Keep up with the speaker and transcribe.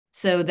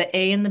So the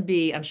A and the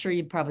B, I'm sure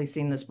you've probably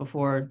seen this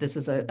before. This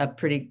is a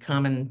pretty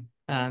common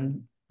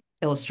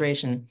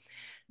illustration.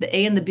 The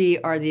A and the B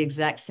are the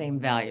exact same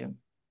value.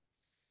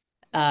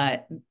 Uh,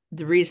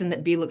 the reason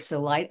that B looks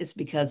so light is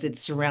because it's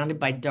surrounded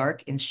by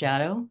dark and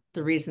shadow.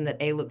 The reason that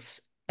B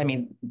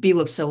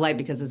looks so light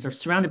because it's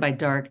surrounded by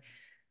dark.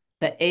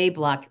 The A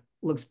block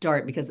looks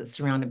dark because it's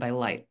surrounded by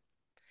light.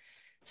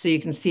 So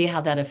you can see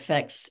how that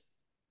affects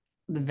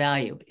the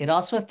value. It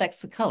also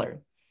affects the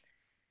color.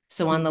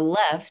 So on the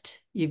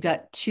left, you've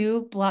got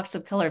two blocks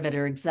of color that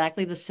are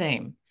exactly the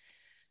same.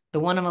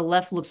 The one on the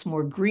left looks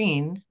more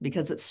green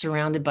because it's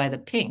surrounded by the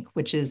pink,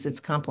 which is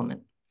its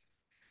complement.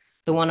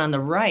 The one on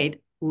the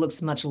right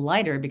looks much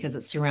lighter because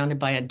it's surrounded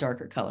by a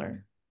darker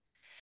color.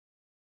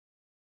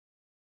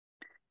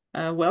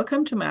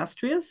 Welcome to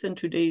Mastrius and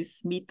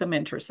today's Meet the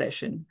Mentor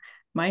session.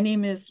 My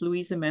name is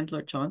Louise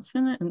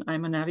Mendler-Johnson, and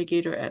I'm a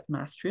navigator at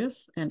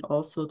Mastrius and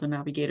also the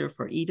navigator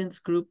for Eden's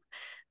group,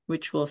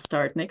 which will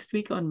start next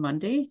week on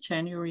Monday,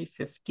 January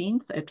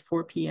 15th at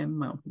 4 p.m.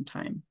 Mountain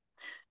Time,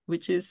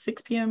 which is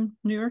 6 p.m.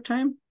 New York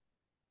time.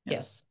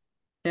 Yes.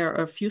 There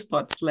are a few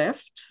spots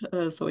left,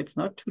 so it's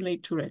not too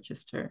late to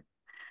register.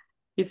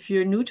 If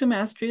you're new to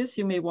Mastrius,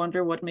 you may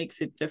wonder what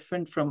makes it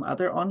different from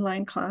other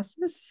online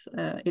classes.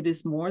 It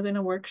is more than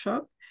a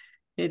workshop.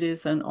 It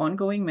is an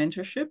ongoing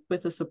mentorship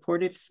with a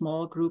supportive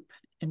small group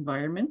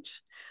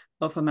environment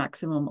of a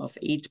maximum of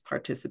 8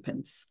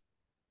 participants.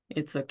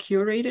 It's a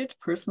curated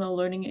personal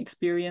learning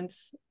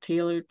experience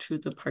tailored to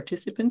the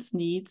participants'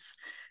 needs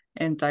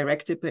and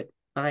directed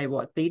by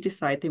what they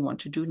decide they want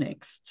to do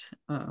next.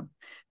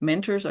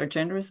 Mentors are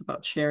generous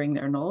about sharing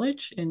their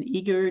knowledge and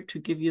eager to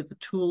give you the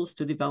tools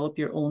to develop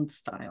your own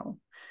style.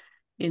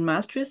 In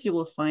Mastrius, you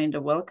will find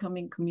a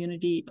welcoming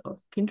community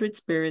of kindred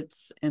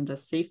spirits and a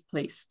safe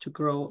place to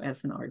grow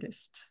as an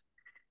artist.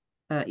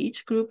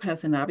 Each group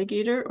has a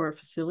navigator or a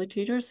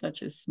facilitator,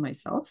 such as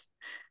myself.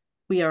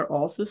 We are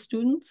also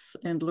students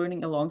and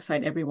learning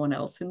alongside everyone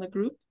else in the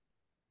group,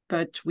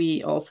 but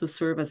we also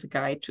serve as a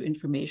guide to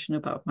information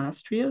about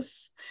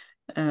Mastrius,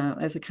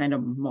 as a kind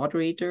of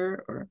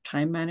moderator or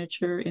time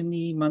manager in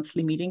the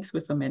monthly meetings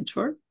with a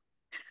mentor.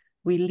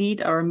 We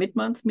lead our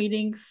mid-month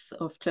meetings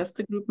of just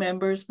the group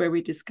members where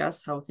we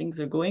discuss how things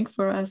are going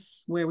for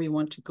us, where we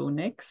want to go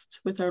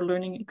next with our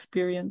learning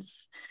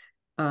experience,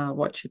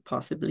 what should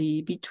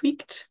possibly be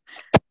tweaked.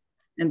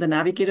 And the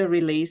navigator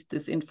relays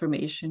this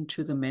information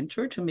to the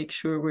mentor to make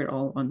sure we're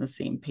all on the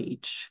same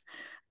page.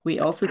 We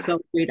also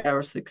celebrate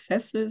our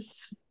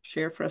successes,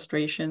 share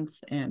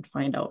frustrations, and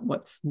find out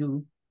what's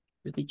new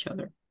with each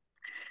other.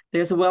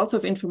 There's a wealth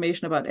of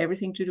information about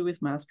everything to do with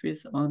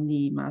Mastrius on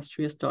the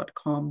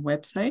mastrius.com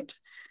website.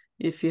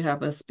 If you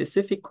have a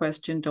specific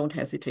question, don't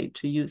hesitate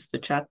to use the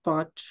chat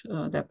bot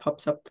that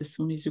pops up as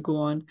soon as you go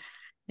on,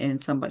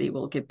 and somebody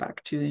will get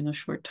back to you in a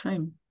short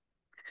time.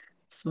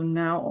 So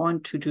now on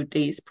to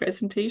today's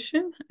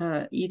presentation.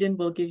 Eden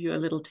will give you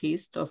a little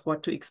taste of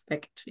what to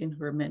expect in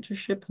her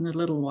mentorship in a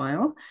little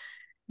while,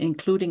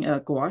 including a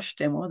gouache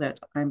demo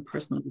that I'm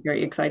personally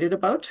very excited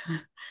about.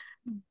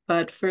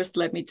 But first,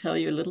 let me tell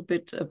you a little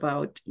bit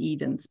about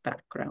Eden's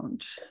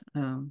background.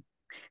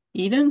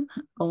 Eden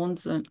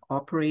owns and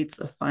operates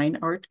a fine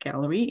art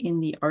gallery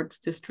in the Arts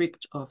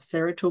District of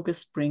Saratoga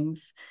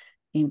Springs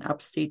in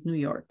upstate New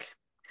York.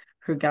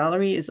 Her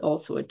gallery is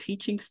also a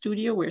teaching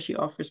studio where she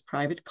offers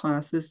private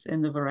classes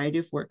and a variety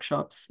of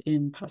workshops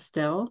in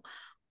pastel,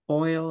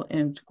 oil,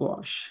 and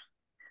gouache.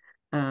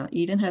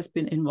 Eden has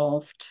been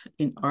involved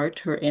in art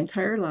her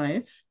entire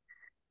life,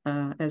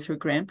 as her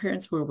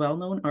grandparents were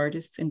well-known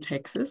artists in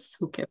Texas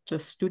who kept a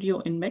studio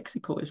in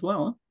Mexico as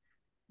well,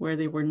 where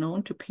they were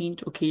known to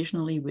paint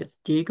occasionally with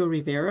Diego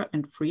Rivera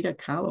and Frida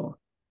Kahlo.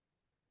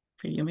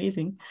 Pretty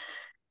amazing.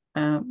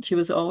 She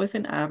was always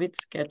an avid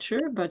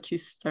sketcher, but she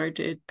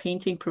started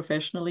painting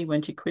professionally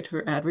when she quit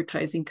her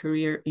advertising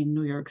career in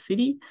New York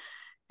City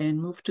and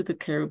moved to the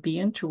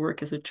Caribbean to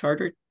work as a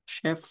charter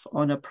chef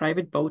on a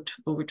private boat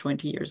over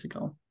 20 years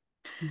ago.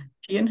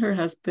 She and her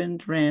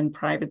husband ran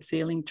private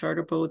sailing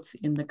charter boats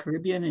in the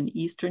Caribbean and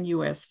Eastern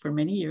US for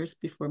many years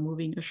before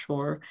moving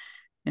ashore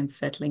and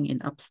settling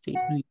in upstate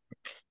New York.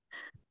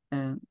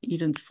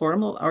 Eden's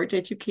formal art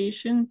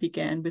education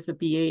began with a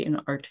BA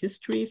in art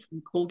history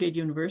from Colgate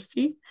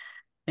University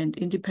and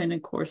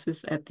independent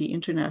courses at the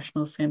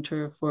International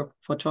Center for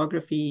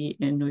Photography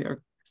in New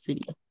York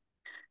City.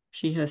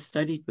 She has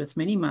studied with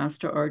many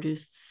master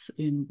artists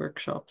in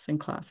workshops and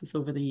classes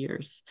over the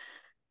years.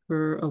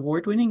 Her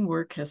award-winning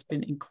work has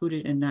been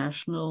included in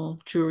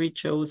national jury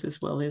shows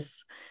as well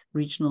as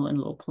regional and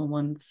local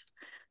ones.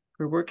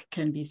 Her work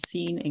can be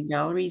seen in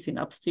galleries in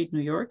upstate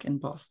New York and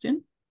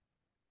Boston.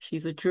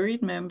 She's a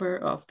juried member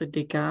of the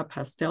Degas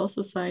Pastel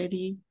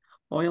Society,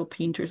 Oil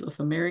Painters of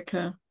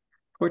America,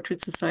 Portrait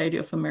Society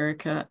of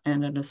America,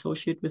 and an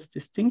associate with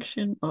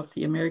distinction of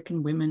the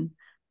American Women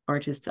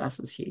Artists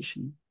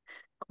Association.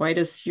 Quite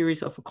a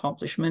series of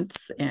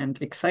accomplishments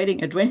and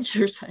exciting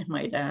adventures, I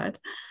might add.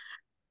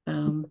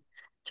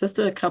 Just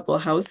a couple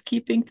of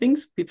housekeeping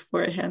things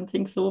before I hand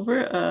things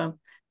over.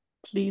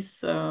 Please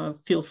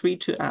feel free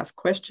to ask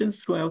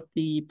questions throughout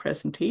the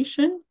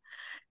presentation.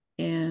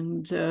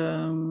 And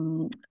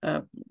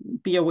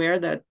be aware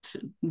that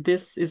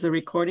this is a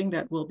recording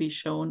that will be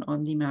shown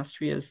on the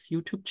Mastrius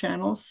YouTube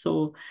channel.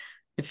 So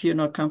if you're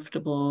not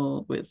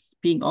comfortable with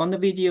being on the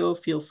video,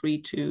 feel free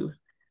to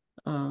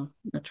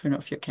turn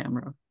off your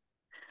camera.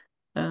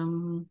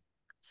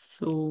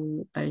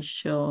 So I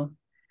shall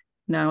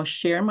now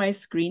share my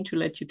screen to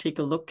let you take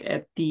a look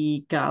at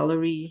the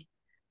gallery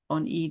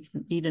on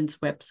Eden's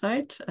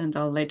website, and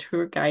I'll let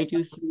her guide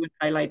you through and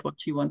highlight what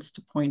she wants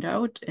to point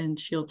out, and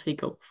she'll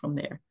take over from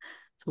there.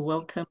 So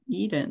welcome,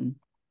 Eden.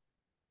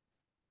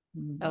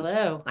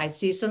 Hello, I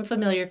see some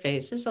familiar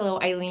faces. Hello,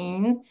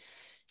 Eileen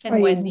and Hi.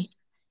 Wendy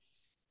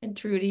and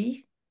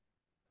Trudy.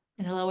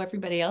 And hello,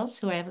 everybody else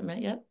who I haven't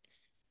met yet.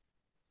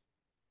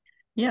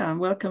 Yeah,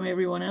 welcome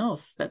everyone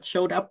else that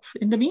showed up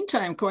in the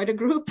meantime, quite a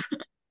group.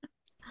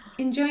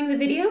 Enjoying the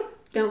video?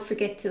 Don't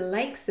forget to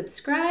like,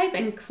 subscribe,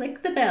 and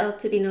click the bell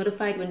to be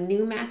notified when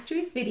new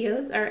Masteries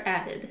videos are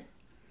added.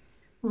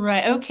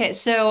 Right. Okay.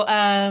 So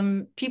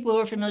people who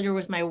are familiar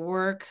with my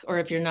work, or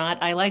if you're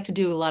not, I like to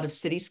do a lot of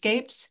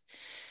cityscapes.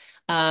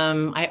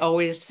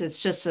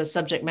 It's just a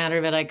subject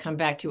matter that I come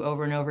back to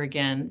over and over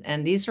again.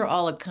 And these are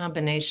all a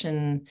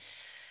combination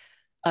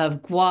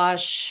of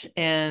gouache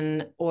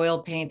and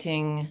oil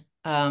painting.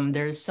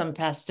 There's some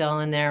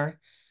pastel in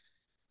there.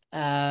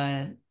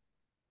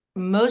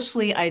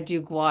 Mostly I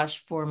do gouache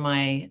for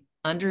my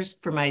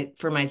for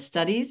my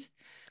studies,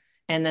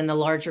 and then the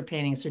larger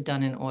paintings are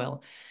done in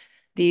oil.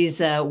 These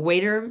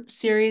Waiter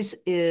series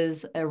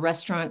is a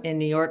restaurant in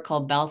New York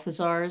called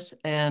Balthazar's,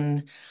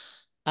 and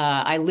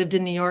I lived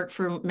in New York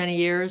for many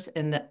years,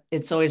 and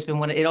it's always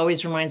been it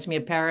always reminds me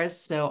of Paris.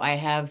 So I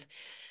have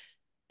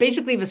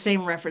basically the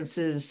same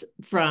references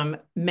from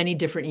many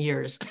different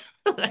years.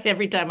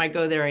 Every time I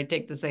go there, I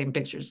take the same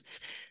pictures.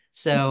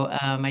 So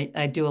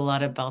I do a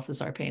lot of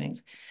Balthazar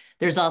paintings.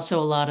 There's also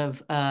a lot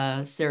of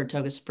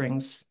Saratoga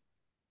Springs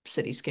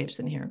cityscapes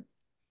in here.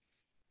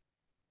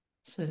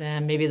 So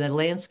then maybe the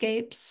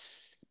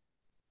landscapes.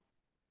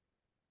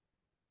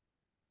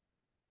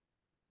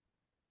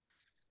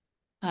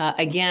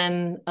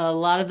 Again, a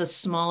lot of the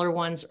smaller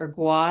ones are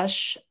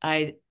gouache.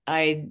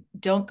 I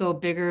don't go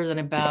bigger than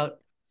about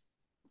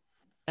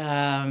 8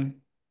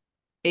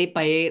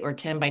 by 8 or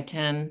 10 by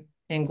 10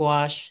 in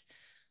gouache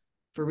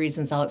for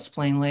reasons I'll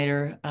explain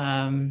later.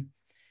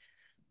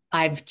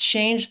 I've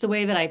changed the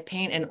way that I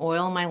paint and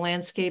oil my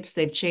landscapes.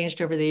 They've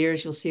changed over the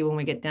years. You'll see when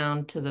we get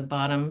down to the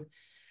bottom.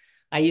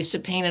 I used to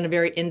paint in a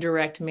very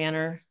indirect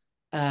manner,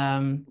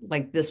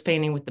 like this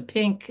painting with the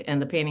pink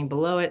and the painting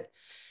below it.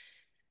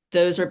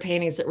 Those are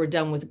paintings that were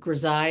done with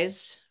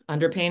grisaille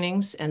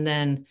underpaintings, and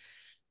then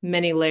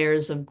many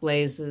layers of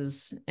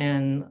glazes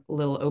and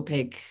little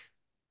opaque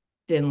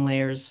thin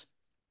layers.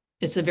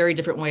 It's a very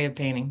different way of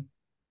painting,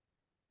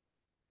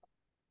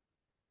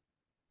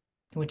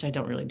 which I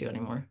don't really do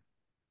anymore.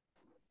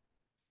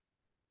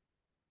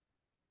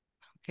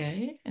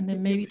 Okay, and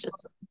then maybe just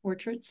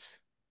portraits.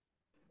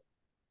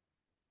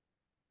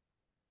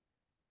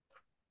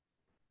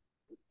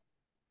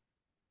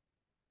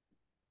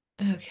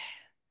 Okay.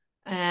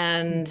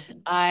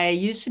 And I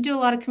used to do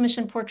a lot of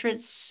commission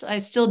portraits. I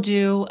still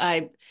do.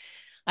 I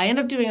end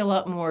up doing a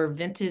lot more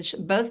vintage,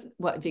 both,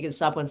 well, if you can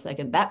stop 1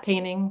 second, that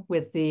painting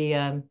with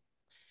the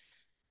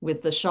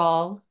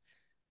shawl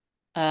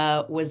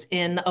was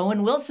in the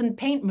Owen Wilson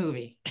Paint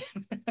movie.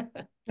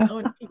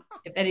 Oh,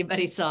 If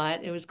anybody saw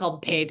it, it was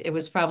called Paint. It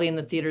was probably in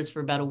the theaters for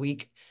about a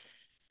week,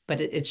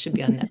 but it should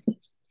be on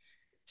Netflix.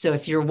 So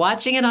if you're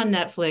watching it on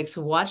Netflix,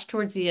 watch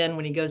towards the end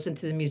when he goes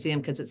into the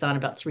museum because it's on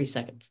about 3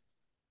 seconds.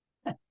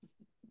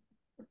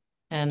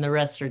 And the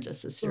rest are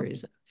just a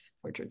series of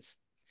portraits.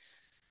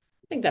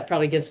 I think that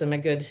probably gives them a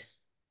good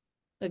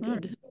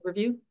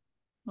overview.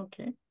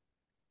 okay.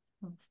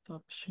 I'll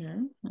stop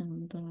share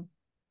and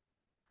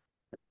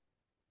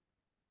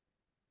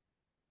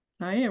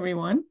hi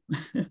everyone.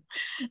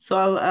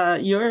 So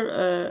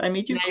I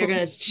made you Now you're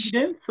gonna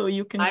so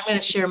you can I'm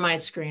gonna share my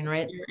screen,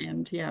 right? your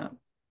end, yeah.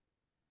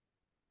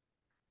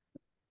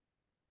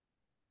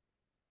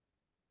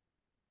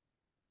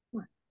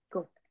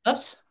 Go.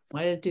 Oops,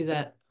 why did it do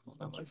that?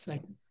 Hold on 1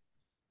 second.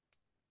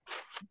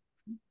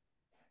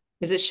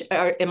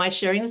 Am I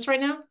sharing this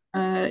right now?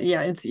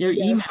 Yeah, it's your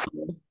email.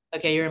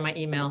 Okay, you're in my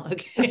email.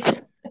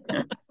 Okay.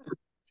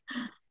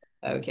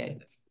 Okay.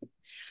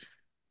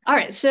 All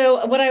right.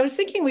 So what I was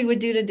thinking we would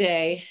do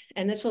today,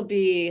 and this will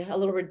be a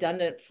little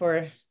redundant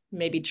for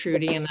maybe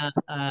Trudy and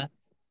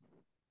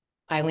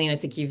Eileen. I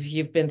think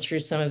you've been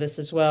through some of this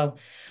as well.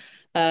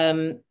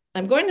 I'm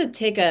going to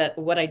take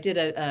what I did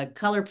a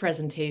color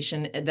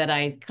presentation that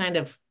I kind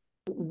of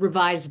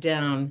revised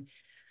down.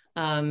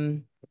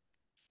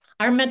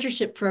 Our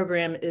mentorship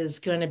program is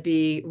going to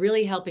be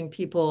really helping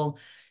people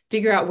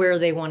figure out where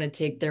they want to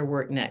take their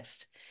work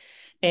next.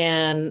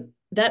 And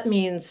that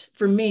means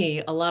for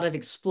me, a lot of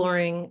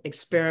exploring,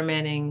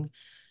 experimenting,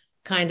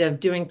 kind of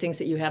doing things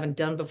that you haven't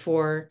done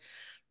before,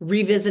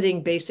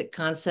 revisiting basic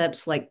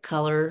concepts like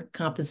color,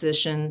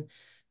 composition,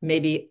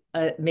 maybe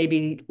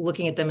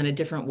looking at them in a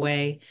different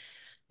way.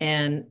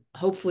 And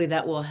hopefully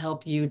that will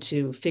help you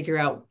to figure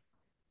out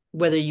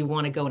whether you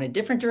want to go in a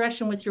different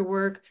direction with your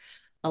work.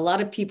 A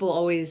lot of people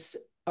always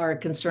are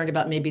concerned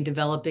about maybe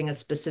developing a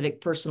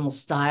specific personal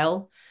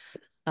style.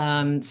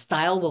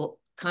 Style will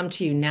come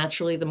to you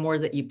naturally the more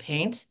that you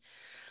paint.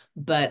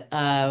 But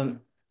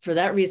for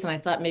that reason, I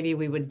thought maybe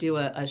we would do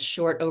a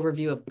short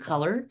overview of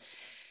color,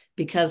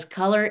 because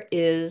color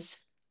is,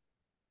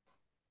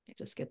 let me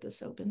just get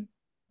this open.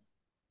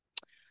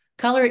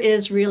 Color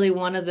is really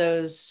one of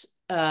those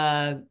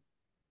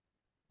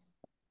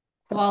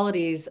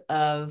qualities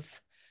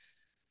of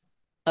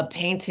a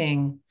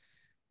painting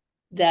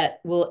that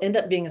will end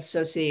up being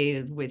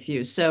associated with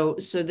you. So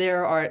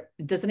there are,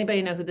 does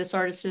anybody know who this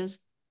artist is?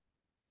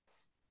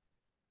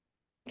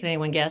 Can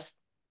anyone guess?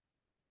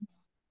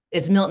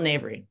 It's Milton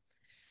Avery.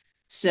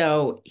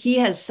 So he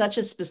has such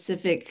a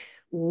specific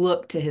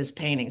look to his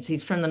paintings.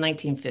 He's from the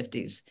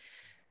 1950s.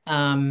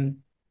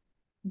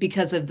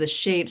 Because of the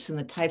shapes and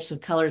the types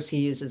of colors he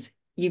uses,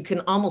 you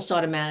can almost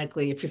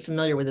automatically, if you're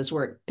familiar with his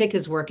work, pick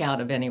his work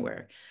out of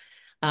anywhere.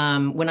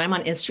 When I'm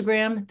on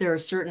Instagram, there are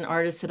certain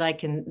artists that I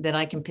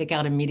can pick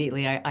out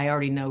immediately. I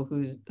already know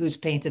who's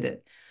painted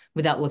it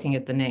without looking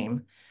at the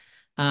name.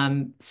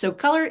 So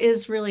color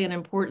is really an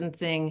important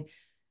thing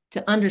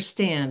to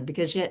understand,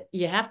 because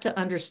you have to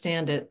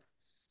understand it.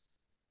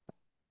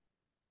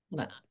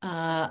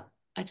 I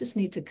just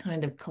need to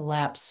kind of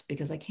collapse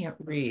because I can't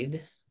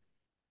read.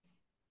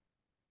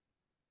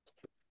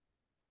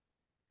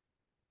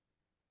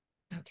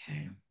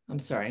 Okay, I'm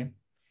sorry.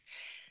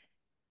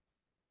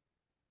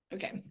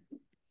 Okay.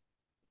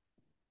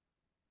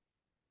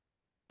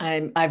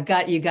 I've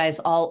got you guys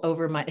all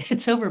over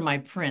it's over my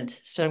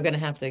print, so I'm going to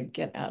have to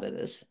get out of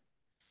this.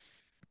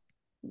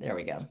 There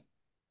we go.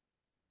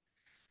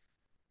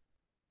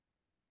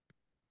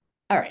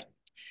 All right.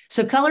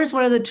 So color is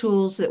one of the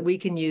tools that we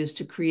can use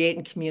to create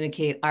and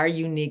communicate our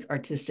unique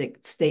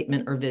artistic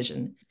statement or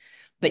vision.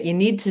 But you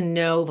need to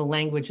know the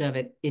language of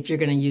it if you're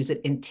going to use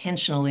it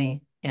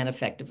intentionally and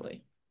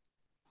effectively.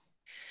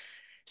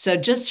 So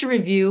just to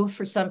review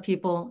for some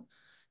people,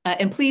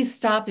 and please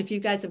stop if you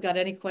guys have got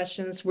any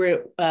questions.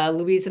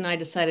 Louise and I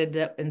decided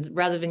that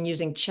rather than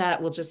using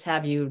chat, we'll just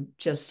have you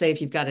just say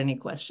if you've got any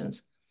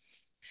questions.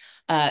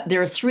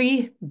 There are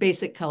 3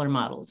 basic color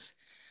models.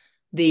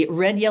 The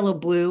red, yellow,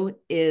 blue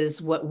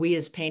is what we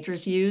as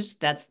painters use.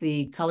 That's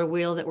the color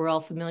wheel that we're all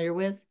familiar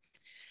with.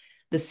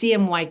 The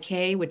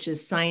CMYK, which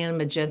is cyan,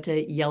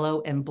 magenta,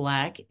 yellow, and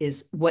black,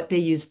 is what they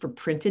use for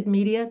printed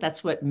media.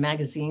 That's what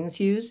magazines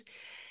use.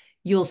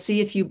 You'll see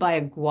if you buy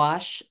a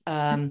gouache,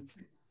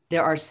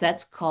 there are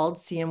sets called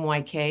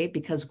CMYK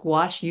because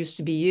gouache used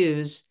to be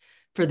used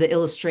for the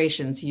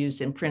illustrations used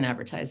in print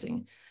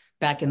advertising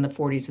back in the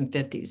 40s and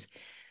 50s,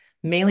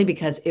 mainly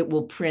because it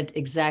will print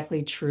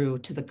exactly true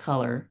to the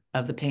color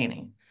of the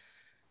painting.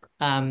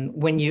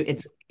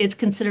 It's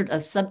considered a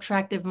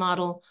subtractive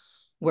model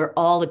where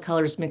all the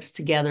colors mixed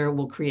together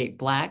will create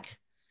black.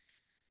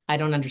 I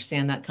don't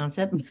understand that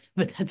concept,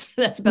 but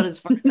that's about as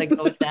far as I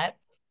go with that.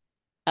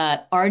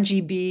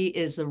 RGB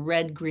is the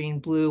red, green,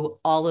 blue.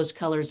 All those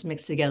colors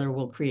mixed together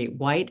will create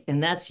white,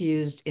 and that's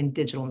used in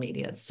digital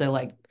media. So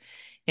like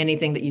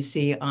anything that you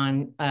see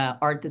on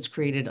art that's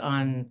created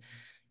on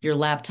your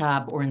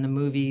laptop or in the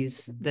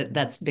movies,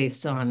 that's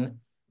based on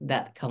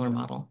that color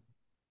model.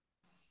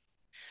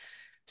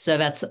 So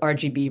that's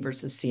RGB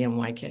versus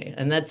CMYK.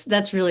 And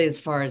that's really as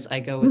far as I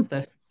go with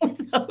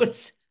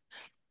those.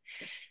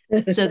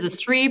 So the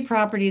 3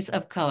 properties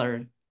of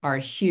color are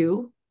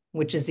hue,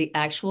 which is the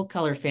actual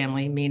color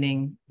family,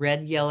 meaning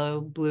red,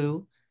 yellow,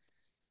 blue.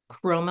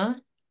 Chroma,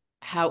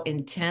 how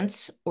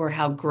intense or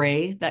how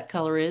gray that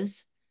color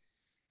is.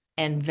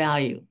 And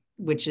value,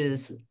 which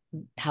is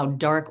how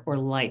dark or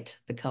light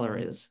the color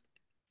is.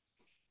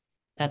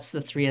 That's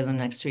the 3 of them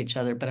next to each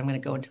other, but I'm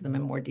going to go into them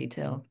in more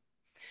detail.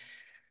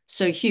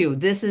 So hue,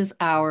 this is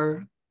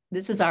our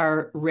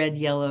red,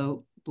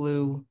 yellow,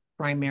 blue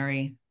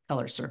primary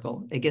color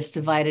circle. It gets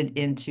divided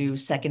into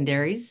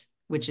secondaries,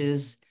 which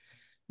is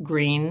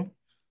green,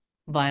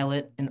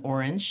 violet, and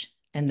orange,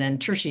 and then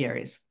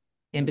tertiaries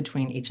in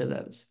between each of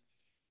those.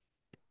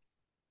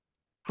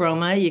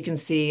 Chroma, you can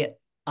see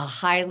a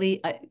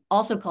highly,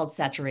 also called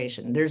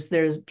saturation.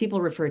 There's people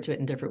refer to it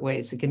in different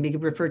ways. It can be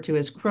referred to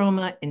as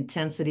chroma,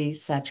 intensity,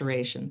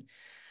 saturation.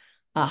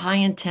 A high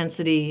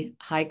intensity,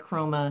 high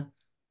chroma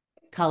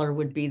color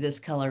would be this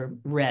color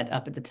red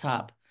up at the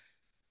top.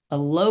 A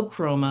low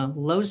chroma,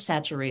 low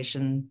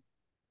saturation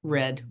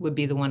red would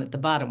be the one at the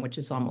bottom, which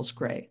is almost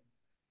gray.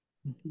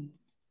 Mm-hmm.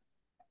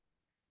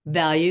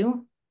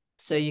 Value.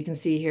 So you can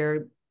see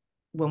here,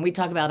 when we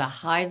talk about a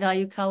high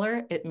value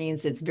color, it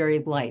means it's very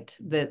light.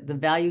 The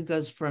value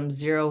goes from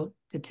 0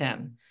 to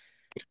 10.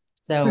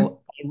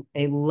 So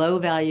a low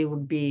value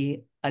would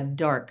be a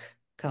dark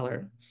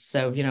color.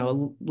 So, you know,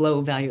 a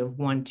low value of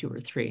 1, 2, or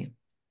 3.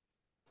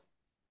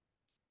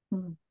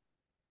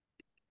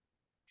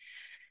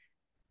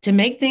 To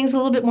make things a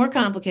little bit more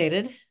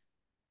complicated,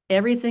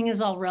 everything is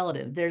all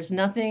relative. There's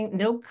nothing,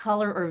 no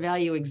color or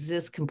value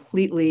exists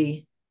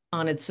completely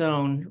on its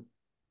own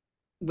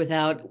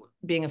without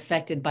being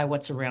affected by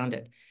what's around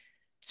it.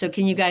 So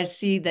can you guys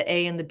see the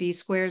A and the B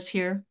squares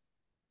here?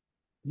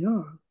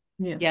 Yeah.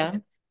 Yes. Yeah.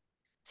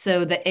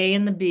 So the A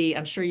and the B,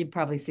 I'm sure you've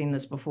probably seen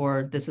this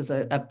before. This is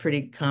a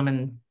pretty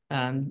common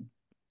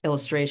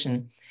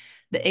illustration.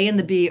 The A and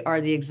the B are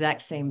the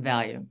exact same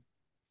value.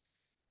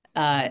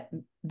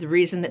 The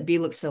reason that B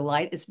looks so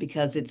light is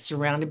because it's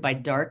surrounded by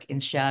dark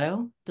and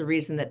shadow. The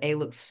reason that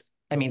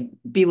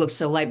B looks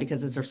so light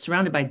because it's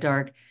surrounded by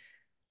dark.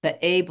 The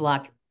A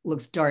block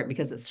looks dark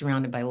because it's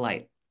surrounded by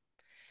light.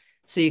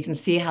 So you can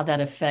see how that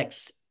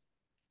affects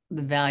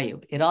the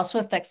value. It also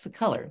affects the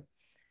color.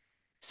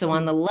 So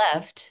on the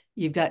left,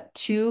 you've got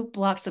two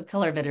blocks of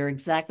color that are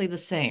exactly the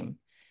same.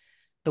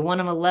 The one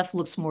on the left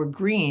looks more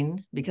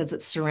green because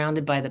it's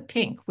surrounded by the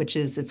pink, which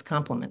is its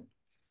complement.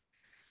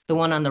 The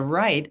one on the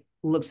right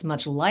looks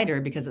much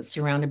lighter because it's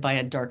surrounded by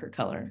a darker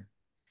color.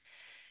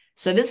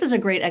 So this is a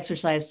great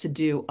exercise to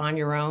do on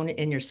your own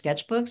in your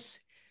sketchbooks.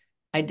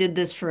 I did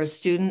this for a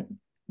student.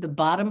 The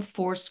bottom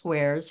 4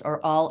 squares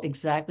are all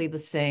exactly the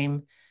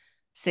same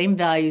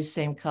value,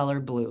 same color,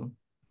 blue.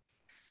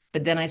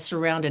 But then I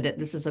surrounded it.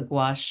 This is a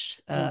gouache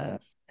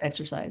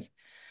exercise.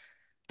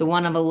 The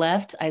one on the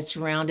left, I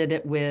surrounded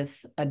it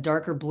with a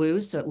darker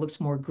blue, so it looks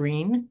more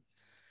green.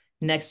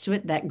 Next to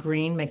it, that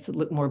green makes it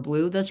look more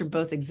blue. Those are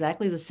both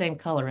exactly the same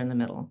color in the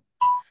middle.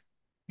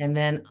 And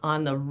then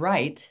on the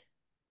right-hand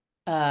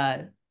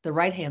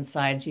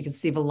side, you can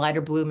see the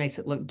lighter blue makes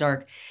it look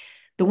dark.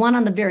 The one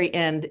on the very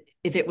end,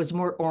 if it was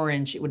more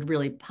orange, it would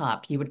really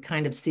pop. You would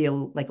kind of see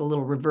like a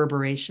little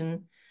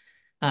reverberation.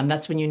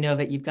 That's when you know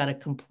that you've got a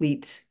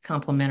complete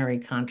complementary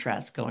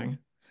contrast going.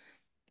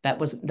 That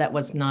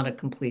was not a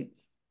complete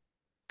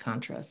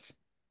contrast.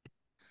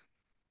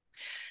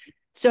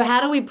 So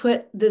how do we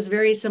put this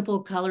very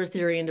simple color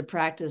theory into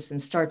practice and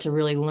start to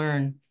really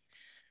learn?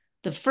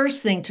 The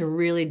first thing to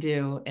really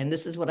do, and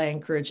this is what I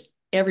encourage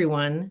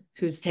everyone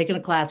who's taken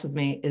a class with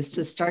me, is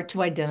to start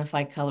to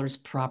identify colors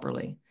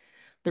properly.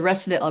 The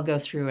rest of it I'll go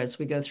through as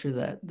we go through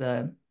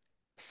the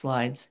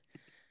slides.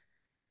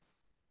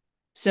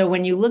 So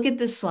when you look at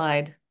this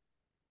slide,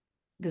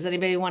 does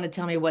anybody want to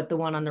tell me what the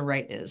one on the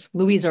right is?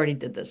 Louise already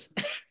did this.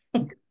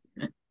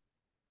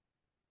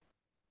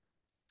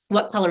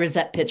 What color is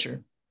that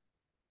picture?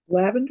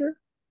 Lavender?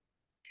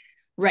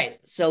 Right.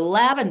 So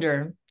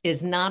lavender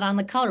is not on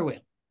the color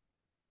wheel.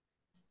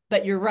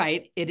 But you're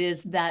right, it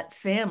is that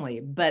family.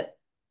 But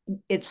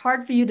it's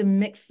hard for you to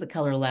mix the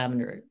color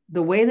lavender.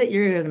 The way that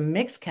you're going to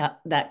mix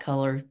that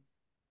color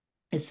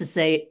is to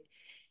say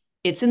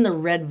it's in the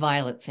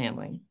red-violet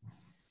family.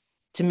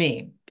 To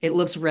me, it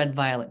looks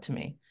red-violet to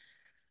me.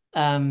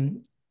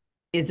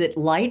 Is it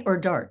light or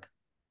dark?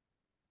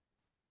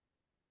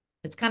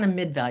 It's kind of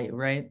mid-value,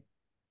 right?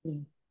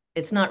 Mm.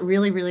 It's not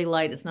really, really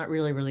light. It's not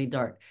really, really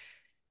dark.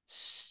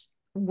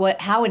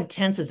 How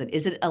intense is it?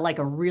 Is it like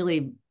a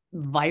really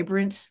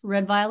vibrant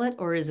red-violet,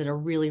 or is it a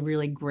really,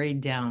 really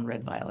grayed down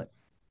red-violet?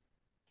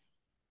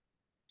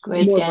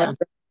 Grayed down.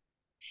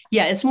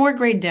 Yeah, it's more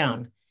grayed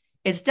down.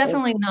 It's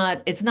definitely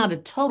not, it's not a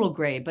total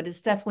gray, but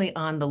it's definitely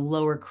on the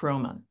lower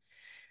chroma.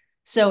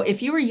 So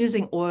if you were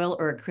using oil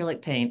or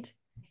acrylic paint,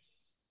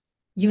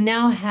 you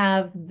now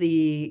have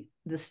the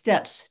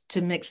steps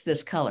to mix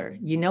this color.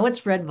 You know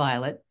it's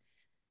red-violet.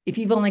 If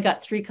you've only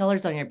got 3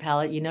 colors on your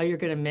palette, you know you're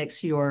going to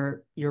mix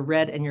your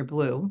red and your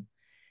blue.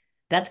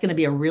 That's going to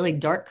be a really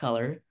dark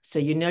color, so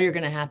you know you're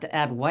going to have to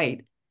add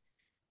white.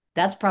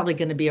 That's probably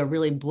going to be a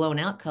really blown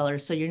out color,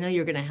 so you know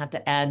you're going to have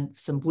to add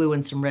some blue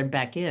and some red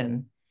back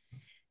in.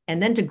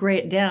 And then to gray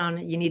it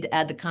down, you need to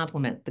add the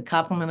complement. The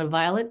complement of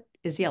violet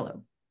is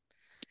yellow.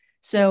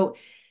 So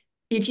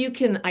if you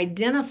can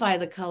identify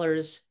the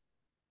colors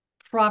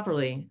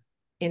properly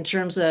in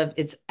terms of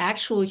its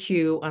actual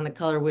hue on the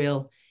color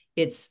wheel,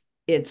 its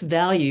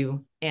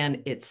value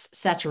and its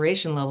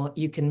saturation level,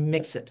 you can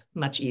mix it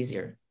much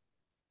easier.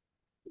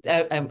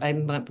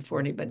 I'm not before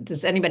anybody.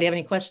 Does anybody have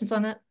any questions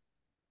on that?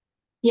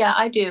 Yeah,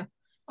 I do.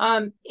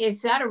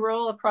 Is that a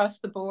rule across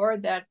the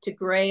board that to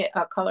gray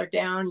a color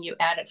down, you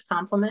add its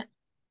complement?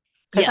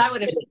 Because Yes, I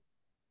would have.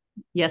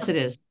 Yes, it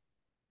is.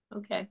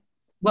 Okay.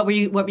 What were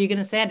you going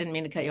to say? I didn't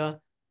mean to cut you off.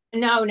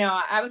 No,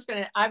 I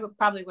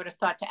probably would have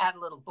thought to add a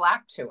little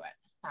black to it,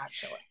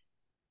 actually.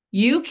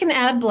 You can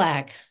add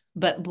black,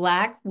 but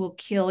black will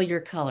kill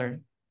your color.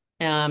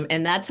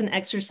 And that's an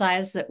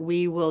exercise that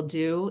we will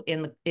do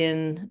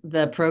in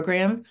the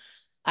program.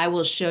 I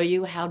will show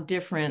you how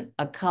different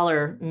a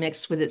color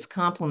mixed with its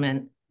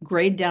complement,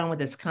 grayed down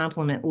with its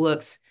complement,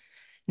 looks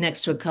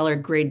next to a color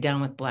grayed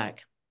down with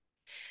black.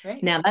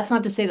 Great. Now, that's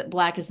not to say that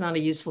black is not a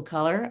useful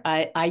color.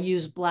 I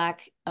use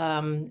black.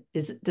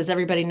 Does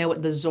everybody know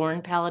what the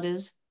Zorn palette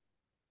is?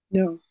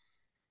 No.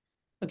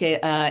 Okay,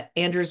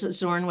 Anders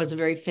Zorn was a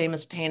very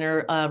famous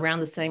painter around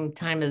the same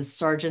time as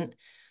Sargent.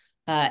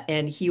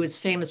 And he was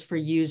famous for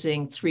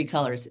using 3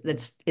 colors.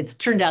 It's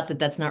turned out that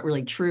that's not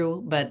really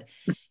true, but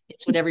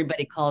it's what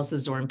everybody calls the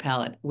Zorn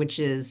palette, which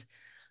is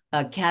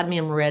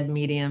cadmium red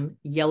medium,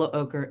 yellow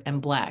ochre,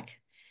 and black.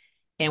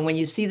 And when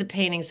you see the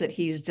paintings that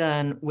he's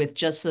done with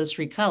just those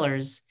 3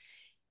 colors,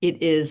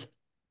 it is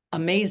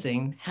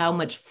amazing how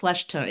much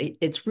flesh tone.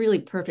 It's really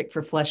perfect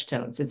for flesh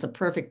tones. It's a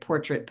perfect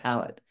portrait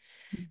palette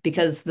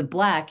because the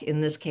black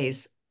in this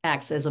case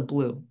acts as a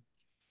blue.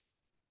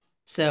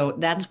 So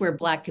that's where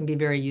black can be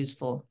very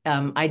useful.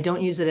 I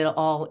don't use it at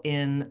all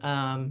in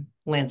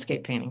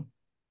landscape painting.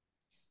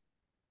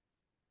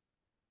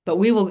 But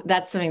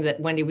that's something that,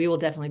 Wendy, we will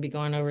definitely be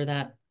going over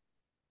that.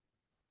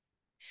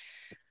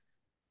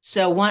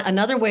 So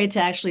another way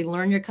to actually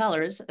learn your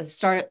colors,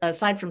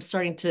 aside from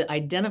starting to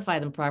identify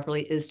them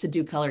properly, is to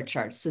do color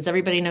charts. Does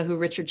everybody know who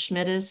Richard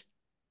Schmidt is?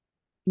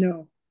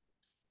 No.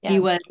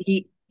 Yes.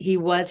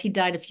 He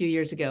died a few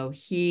years ago.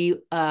 He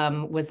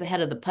was the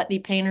head of the Putney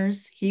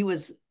painters. He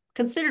was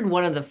considered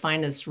one of the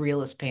finest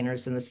realist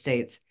painters in the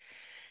States.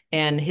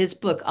 And his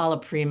book, Alla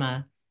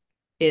Prima,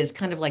 is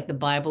kind of like the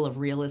Bible of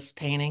realist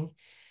painting.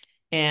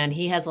 And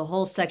he has a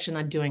whole section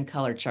on doing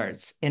color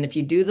charts. And if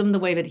you do them the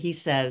way that he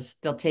says,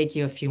 they'll take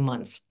you a few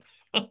months.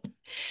 And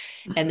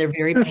they're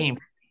very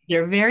painful.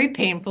 They're very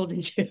painful to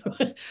do,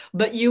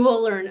 but you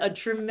will learn a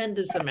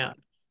tremendous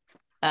amount.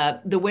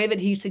 The way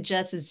that he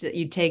suggests is that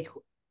you take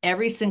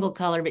every single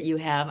color that you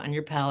have on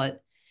your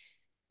palette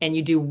and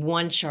you do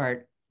one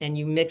chart and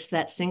you mix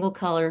that single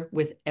color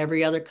with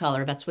every other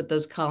color. That's what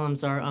those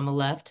columns are on the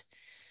left.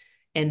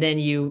 And then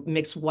you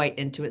mix white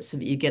into it so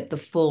that you get the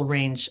full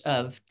range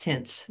of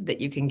tints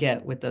that you can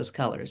get with those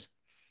colors.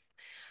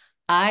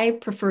 I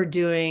prefer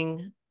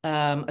doing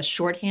a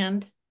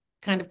shorthand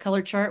kind of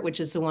color chart, which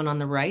is the one on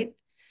the right.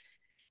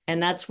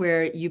 And that's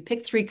where you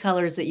pick 3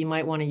 colors that you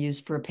might want to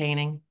use for a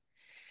painting.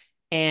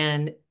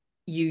 And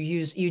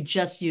you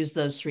just use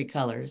those 3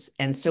 colors.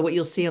 And so what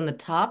you'll see on the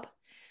top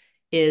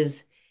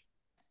is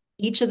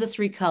each of the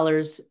 3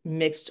 colors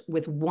mixed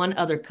with one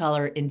other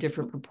color in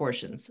different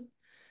proportions.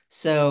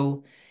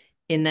 So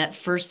in that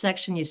first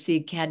section, you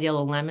see cad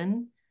yellow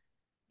lemon.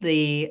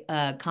 The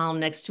column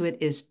next to it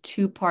is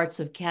 2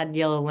 parts of cad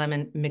yellow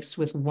lemon mixed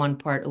with 1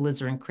 part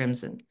alizarin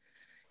crimson,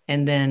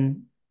 and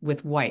then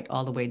with white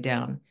all the way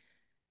down.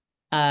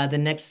 The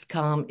next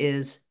column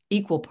is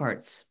equal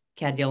parts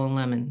cad yellow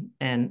lemon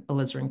and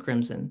alizarin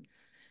crimson,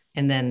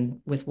 and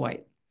then with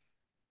white.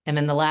 And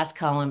then the last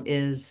column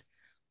is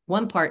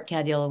 1 part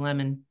cad yellow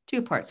lemon,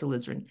 2 parts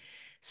alizarin.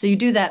 So you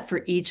do that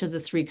for each of the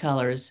 3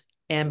 colors.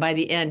 And by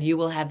the end, you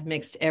will have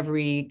mixed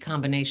every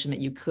combination that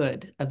you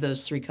could of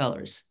those 3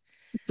 colors.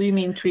 So you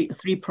mean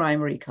three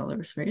primary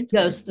colors, right?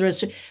 Those,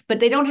 but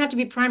they don't have to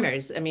be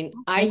primaries. I mean,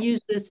 I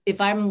use this if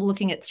I'm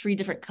looking at 3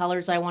 different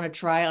colors I want to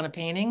try on a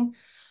painting.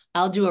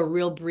 I'll do a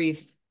real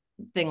brief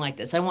thing like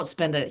this. I won't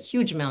spend a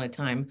huge amount of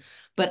time,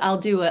 but I'll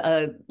do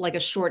like a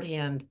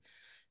shorthand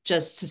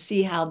just to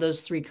see how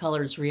those 3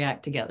 colors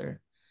react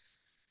together.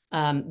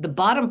 The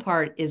bottom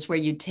part is where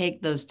you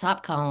take those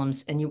top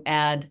columns and you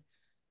add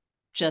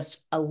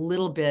just a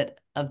little bit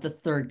of the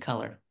 3rd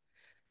color.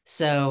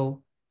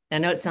 So I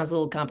know it sounds a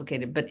little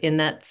complicated, but in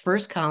that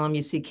first column,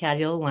 you see cad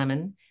yellow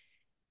lemon.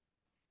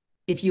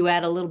 If you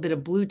add a little bit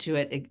of blue to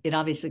it, it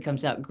obviously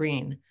comes out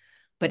green.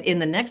 But in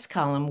the next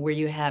column where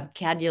you have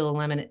cad yellow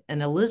lemon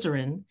and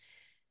alizarin,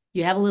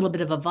 you have a little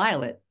bit of a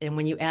violet. And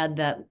when you add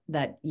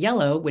that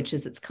yellow, which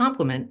is its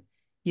complement,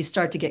 you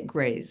start to get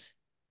grays.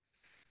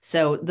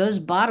 So those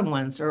bottom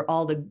ones are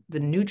all the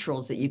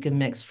neutrals that you can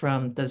mix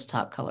from those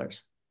top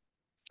colors.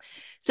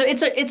 So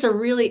it's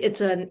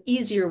an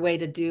easier way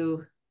to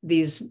do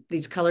these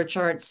color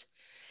charts,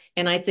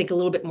 and I think a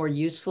little bit more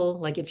useful.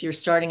 Like if you're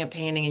starting a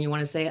painting and you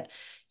want to say,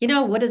 you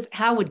know,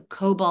 how would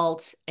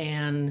cobalt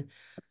and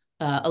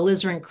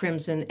alizarin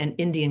crimson and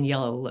Indian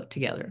yellow look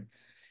together?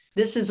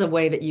 This is a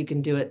way that you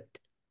can do it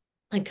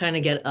and kind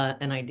of get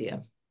an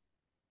idea.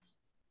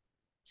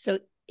 So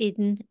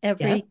Eden,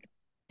 every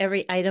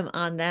item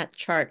on that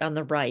chart on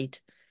the right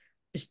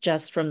is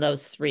just from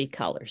those 3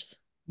 colors.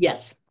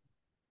 Yes.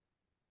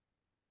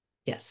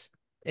 Yes,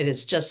 it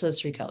is just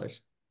those 3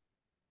 colors.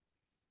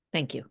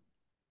 Thank you.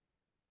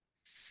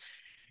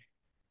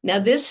 Now,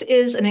 this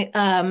is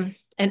an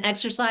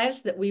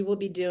exercise that we will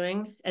be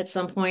doing at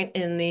some point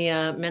in the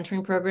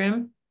mentoring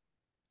program.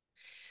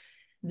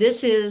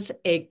 This is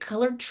a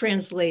colored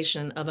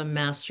translation of a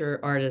master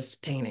artist's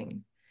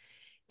painting.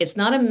 It's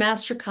not a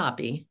master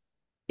copy.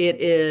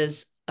 It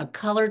is a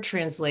color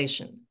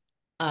translation.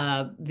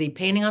 The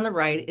painting on the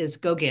right is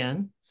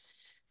Gauguin,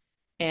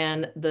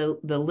 and the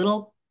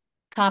little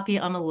copy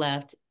on the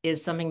left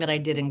is something that I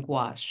did in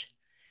gouache.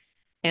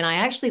 And I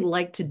actually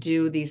like to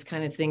do these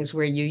kind of things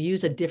where you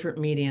use a different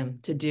medium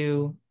to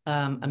do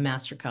a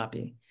master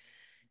copy,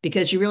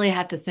 because you really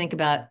have to think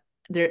about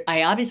there.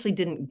 I obviously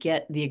didn't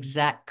get the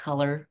exact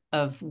color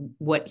of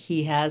what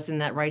he has in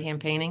that right-hand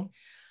painting,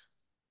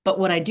 but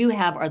what I do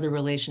have are the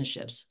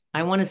relationships.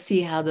 I want to see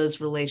how those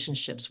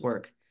relationships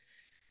work.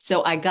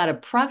 So I got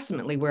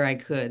approximately where I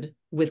could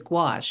with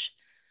gouache.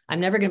 I'm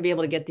never going to be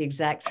able to get the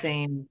exact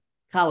same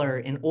color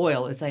in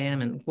oil as I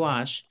am in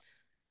gouache,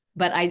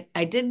 but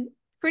I did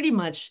pretty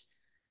much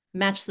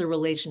match the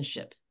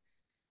relationship.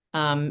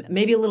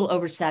 Maybe a little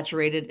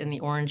oversaturated in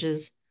the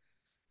oranges.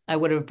 I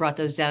would have brought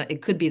those down.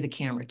 It could be the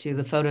camera too.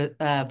 The photo,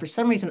 for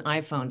some reason,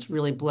 iPhones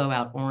really blow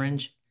out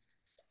orange.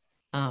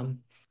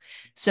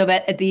 So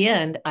that at the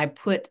end, I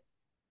put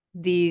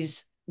the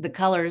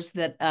colors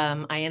that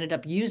I ended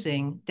up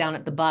using down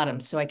at the bottom,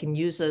 so I can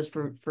use those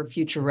for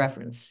future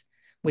reference,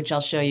 which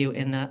I'll show you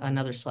in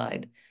another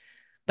slide.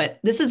 But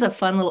this is a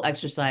fun little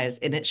exercise,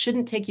 and it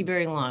shouldn't take you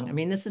very long. I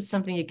mean, this is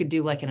something you could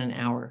do like in an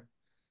hour,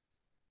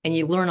 and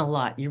you learn a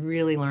lot. You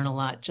really learn a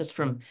lot just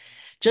from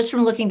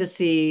looking to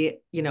see,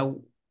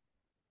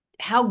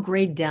 how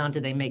grayed down do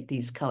they make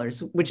these colors,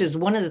 which is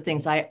one of the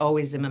things I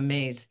always am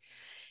amazed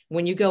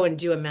when you go and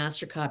do a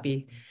master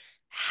copy,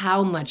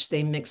 how much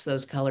they mix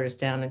those colors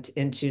down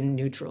into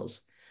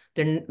neutrals.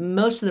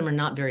 Most of them are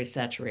not very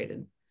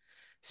saturated.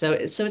 So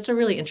it's a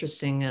really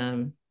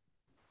interesting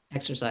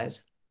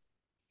exercise.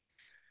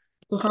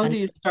 So how do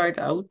you start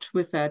out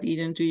with that,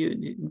 Eden? Do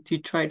you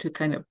try to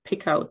kind of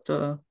pick out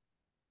the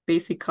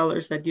basic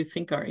colors that you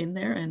think are in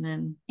there and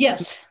then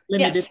Yes,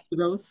 limit it yes, to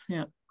those?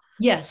 Yeah.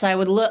 yes. I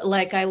would look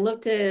like I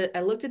looked at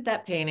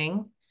that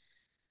painting,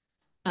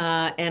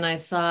 and I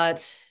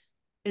thought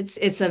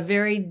it's a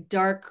very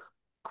dark,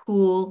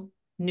 cool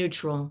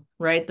neutral,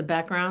 right? The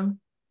background.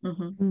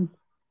 Mm-hmm.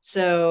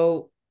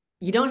 So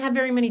you don't have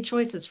very many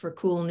choices for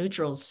cool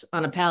neutrals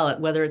on a palette,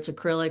 whether it's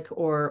acrylic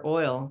or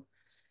oil.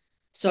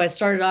 So I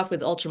started off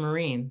with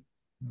ultramarine.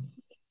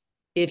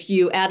 If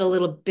you add a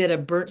little bit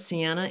of burnt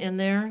sienna in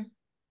there,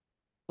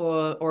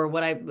 or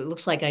what it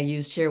looks like I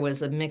used here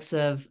was a mix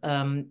of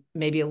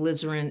maybe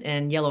alizarin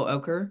and yellow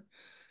ochre,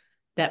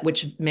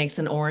 which makes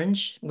an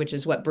orange, which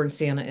is what burnt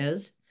sienna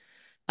is.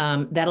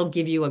 That'll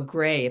give you a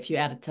gray if you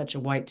add a touch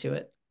of white to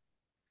it.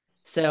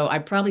 So I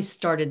probably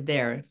started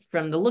there.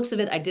 From the looks of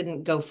it, I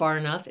didn't go far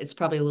enough. It's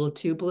probably a little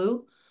too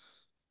blue.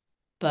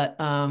 But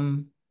I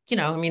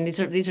mean, these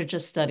are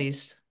just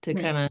studies to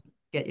kind of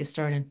get you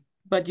started.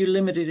 But you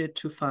limited it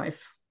to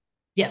 5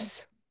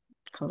 Yes.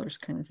 colors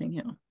kind of thing.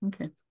 Yeah.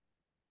 Okay.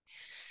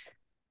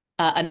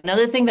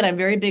 Another thing that I'm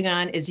very big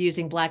on is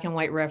using black and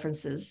white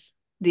references.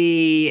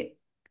 The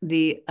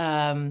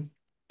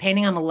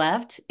painting on the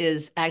left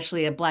is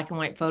actually a black and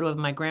white photo of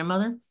my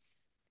grandmother.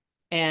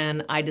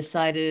 And I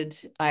decided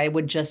I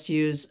would just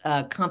use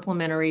a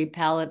complementary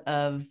palette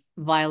of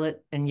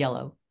violet and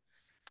yellow.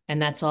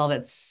 And that's all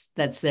that's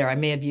there. I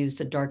may have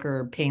used a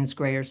darker Payne's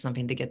gray or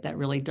something to get that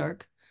really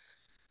dark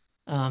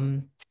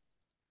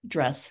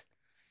dress.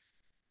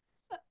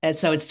 And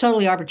so it's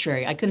totally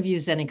arbitrary. I could have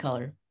used any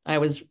color. I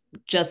was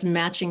just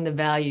matching the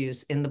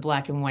values in the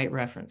black and white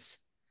reference.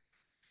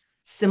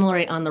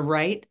 Similarly, on the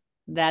right,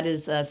 that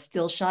is a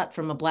still shot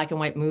from a black and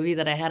white movie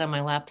that I had on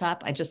my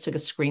laptop. I just took a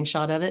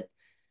screenshot of it.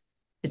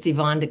 It's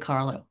Yvonne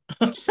DiCarlo.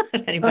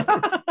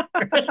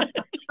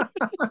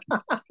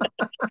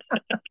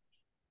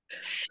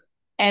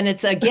 And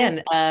it's,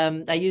 again,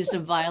 I used a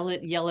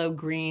violet, yellow,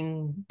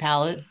 green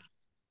palette.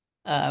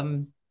 I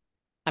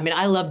mean,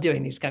 I love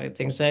doing these kind of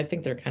things. I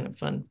think they're kind of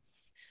fun.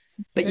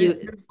 But Very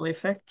beautiful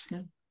effect.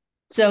 Yeah.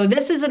 So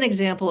this is an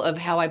example of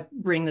how I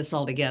bring this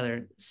all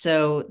together.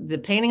 So the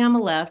painting on the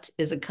left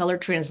is a color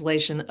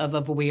translation of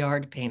a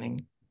Vuillard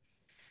painting.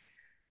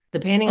 The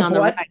painting on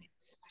the right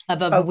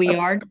of a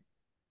Vuillard.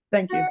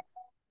 Thank you.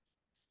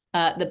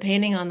 The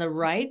painting on the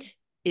right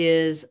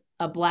is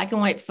a black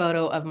and white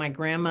photo of my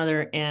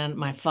grandmother and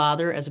my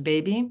father as a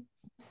baby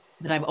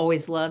that I've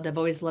always loved. I've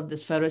always loved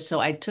this photo. So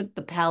I took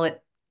the palette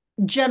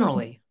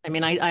generally. I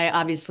mean, I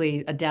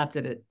obviously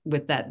adapted it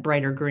with that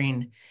brighter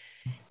green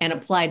and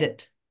applied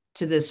it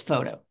to this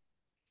photo.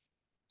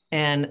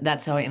 And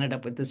that's how I ended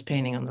up with this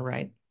painting on the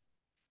right,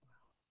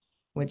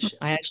 which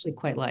I actually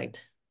quite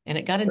liked. And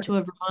it got into a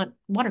Vermont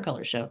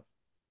watercolor show.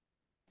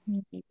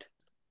 Neat.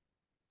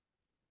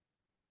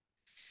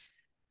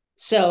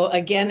 So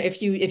again,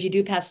 if you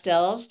do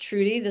pastels,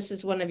 Trudy, this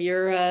is one of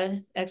your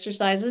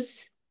exercises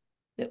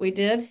that we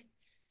did.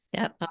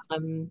 Yeah.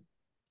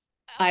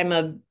 I'm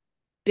a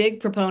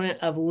big proponent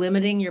of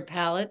limiting your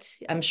palette.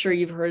 I'm sure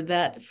you've heard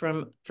that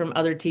from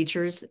other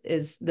teachers,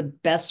 is the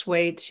best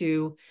way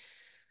to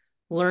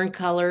learn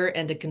color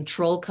and to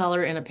control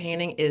color in a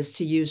painting is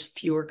to use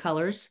fewer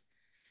colors.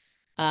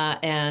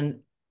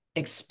 And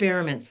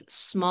experiments,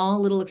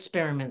 small little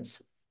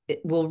experiments,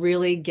 it will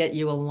really get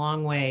you a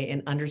long way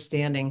in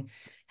understanding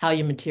how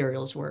your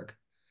materials work.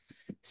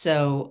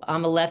 So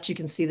on the left, you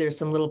can see there's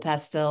some little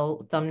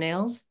pastel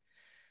thumbnails.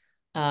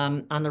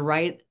 On the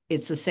right,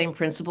 it's the same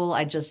principle.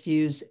 I just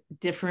use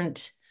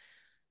different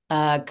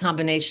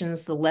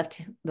combinations. The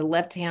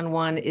left-hand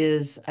one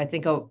is, I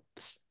think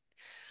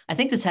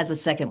this has a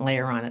second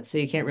layer on it, so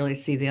you can't really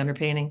see the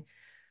underpainting.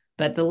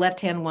 But the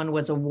left-hand one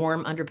was a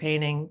warm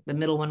underpainting, the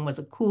middle one was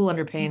a cool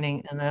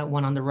underpainting, and the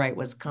one on the right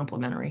was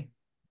complementary.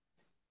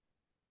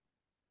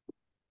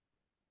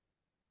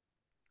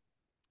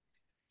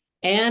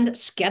 And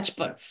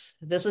sketchbooks.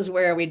 This is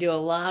where we do a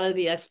lot of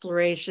the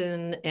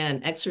exploration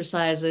and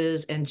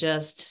exercises and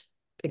just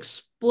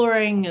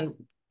exploring and,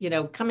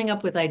 coming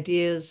up with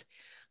ideas.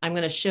 I'm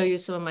going to show you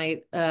some of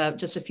my,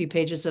 just a few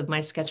pages of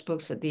my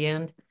sketchbooks at the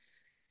end.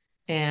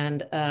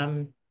 And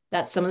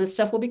that's some of the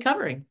stuff we'll be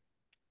covering.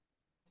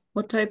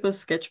 What type of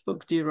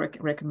sketchbook do you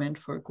recommend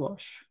for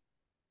gouache?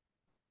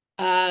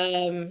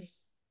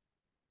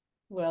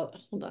 Well,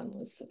 hold on.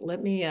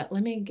 Let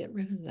me get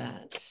rid of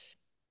that.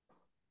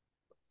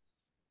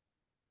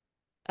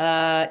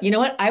 You know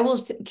what?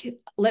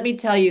 Let me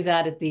tell you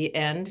that at the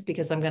end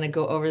because I'm going to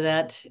go over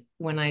that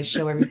when I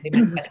show everybody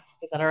my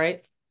sketchbooks. Is that all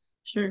right?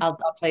 Sure. I'll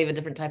tell you the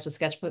different types of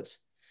sketchbooks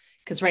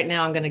because right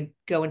now I'm going to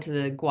go into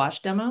the gouache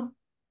demo.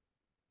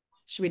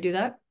 Should we do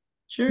that?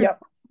 Sure. Yep.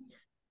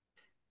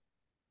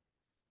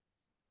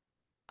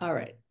 All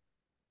right.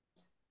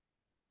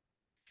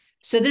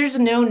 So there's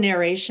no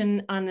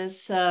narration on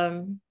this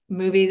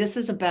movie. This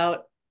is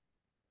about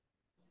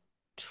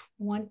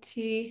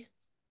 20.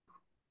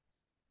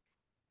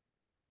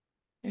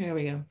 There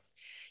we go.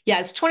 Yeah,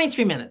 it's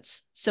 23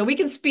 minutes. So we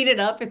can speed it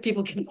up if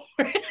people can.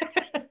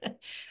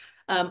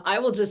 I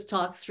will just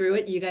talk through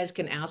it. You guys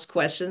can ask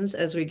questions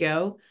as we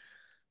go.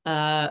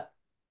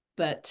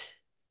 But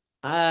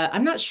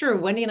I'm not sure.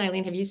 Wendy and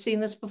Eileen, have you seen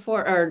this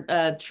before?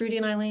 Or Trudy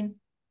and Eileen?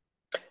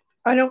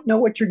 I don't know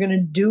what you're going to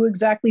do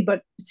exactly,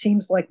 but it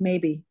seems like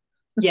maybe.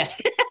 Yeah.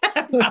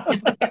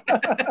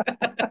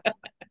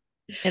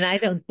 And I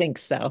don't think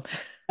so.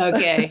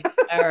 Okay.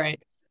 All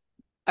right.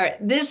 All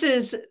right. This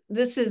is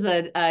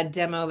a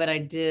demo that I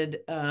did.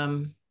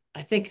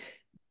 I think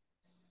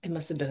it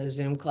must have been a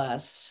Zoom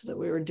class that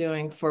we were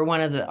doing for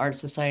one of the art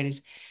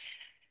societies.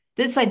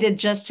 This I did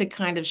just to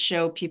kind of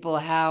show people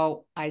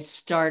how I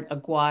start a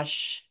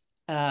gouache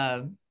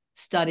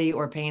study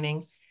or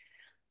painting.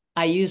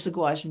 I use the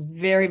gouache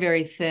very,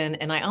 very thin,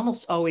 and I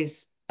almost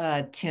always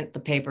tint the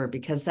paper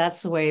because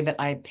that's the way that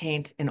I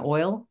paint in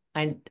oil.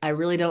 I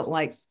really don't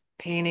like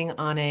painting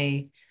on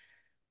a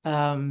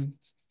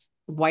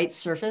white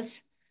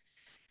surface.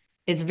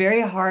 It's very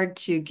hard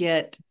to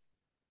get,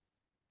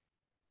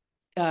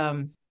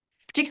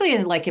 particularly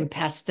in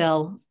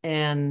pastel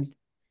and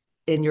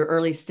in your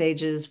early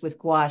stages with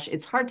gouache,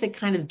 it's hard to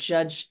kind of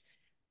judge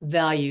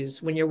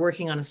values when you're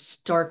working on a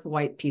stark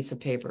white piece of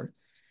paper.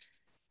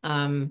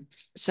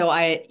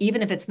 So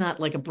even if it's not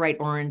like a bright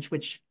orange,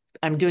 which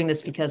I'm doing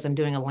this because I'm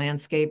doing a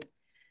landscape,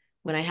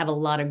 when I have a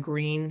lot of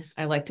green,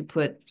 I like to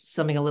put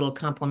something a little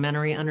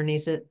complementary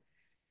underneath it,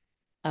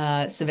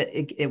 so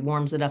that it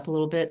warms it up a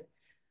little bit.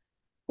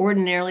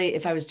 Ordinarily,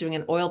 if I was doing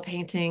an oil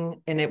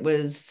painting and it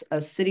was a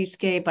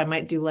cityscape, I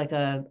might do like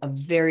a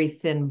very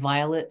thin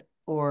violet,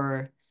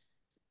 or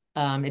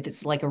if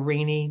it's like a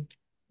rainy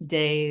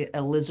day, a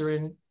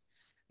alizarin,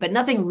 but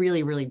nothing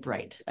really, really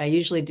bright. I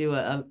usually do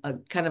a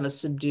kind of a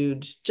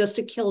subdued, just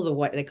to kill the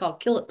white. They call it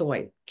kill it the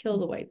white, kill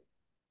the white.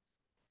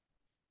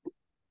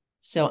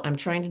 So I'm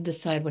trying to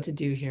decide what to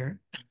do here.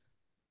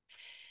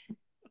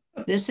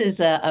 This is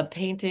a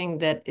painting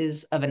that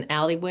is of an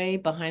alleyway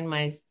behind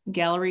my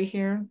gallery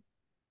here.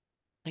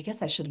 I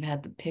guess I should have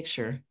had the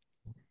picture.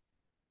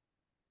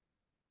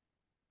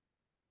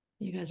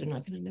 You guys are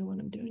not going to know what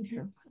I'm doing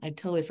here. I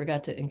totally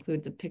forgot to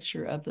include the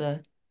picture of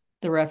the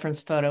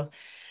reference photo.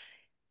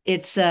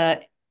 It's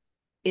a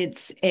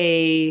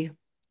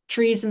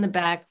trees in the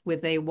back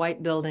with a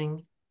white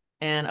building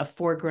and a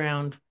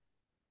foreground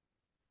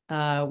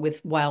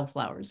with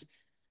wildflowers.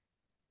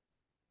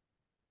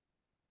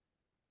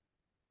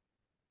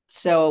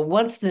 So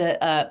once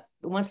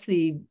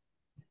the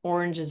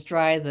orange is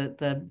dry,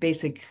 the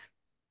basic,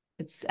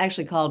 it's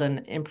actually called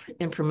an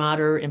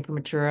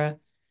imprimatura,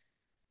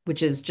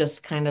 which is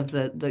just kind of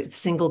the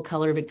single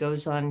color that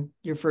goes on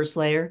your first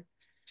layer.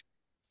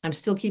 I'm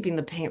still keeping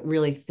the paint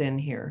really thin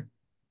here.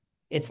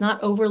 It's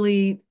not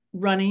overly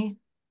runny,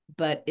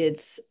 but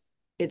it's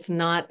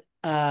not,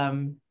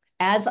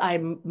 as I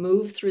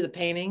move through the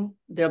painting,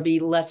 there'll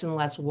be less and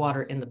less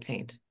water in the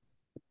paint.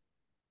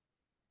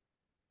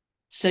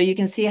 So you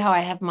can see how I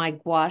have my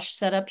gouache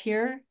set up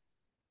here.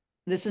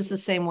 This is the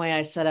same way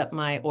I set up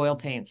my oil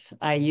paints.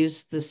 I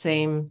use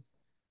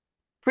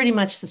pretty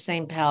much the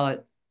same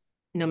palette,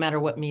 no matter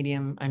what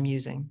medium I'm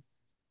using.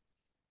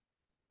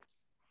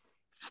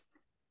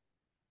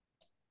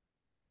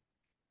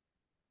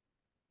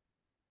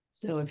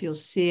 So if you'll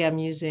see, I'm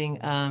using,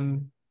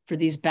 for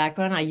these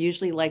background, I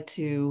usually like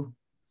to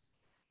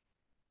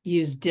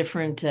use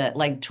different,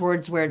 like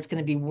towards where it's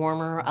going to be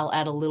warmer, I'll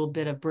add a little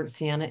bit of burnt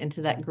sienna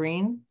into that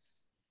green.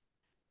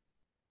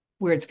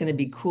 Where it's going to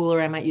be cooler,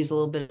 I might use a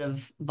little bit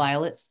of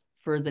violet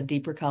for the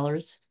deeper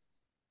colors.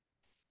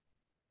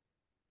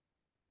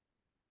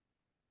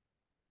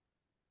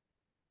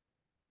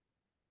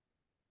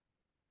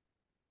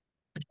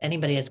 If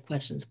anybody has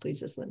questions,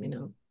 please just let me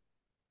know.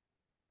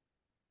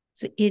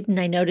 So Eden,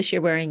 I notice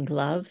you're wearing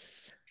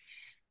gloves.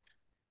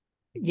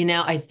 You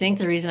know, I think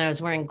the reason I was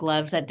wearing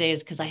gloves that day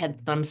is because I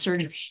had thumb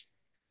surgery.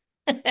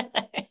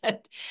 I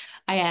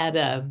had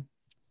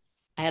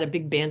a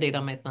big Band-Aid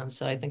on my thumb,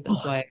 so I think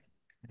that's why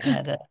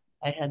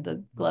I had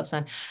the gloves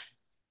on.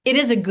 It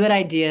is a good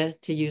idea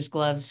to use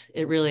gloves.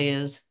 It really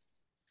is.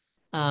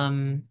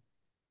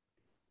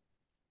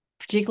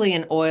 Particularly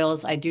in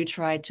oils, I do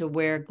try to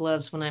wear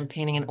gloves when I'm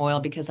painting in oil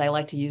because I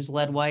like to use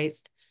lead white.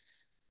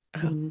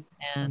 And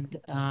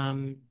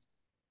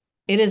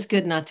it is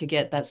good not to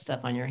get that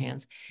stuff on your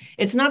hands.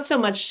 It's not so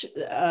much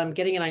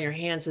getting it on your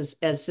hands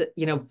as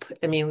you know,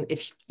 I mean,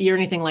 if you're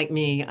anything like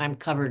me, I'm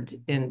covered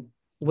in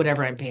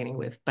whatever I'm painting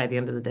with by the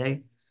end of the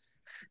day.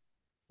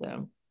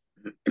 So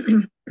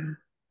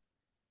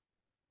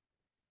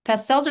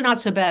pastels are not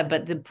so bad,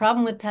 but the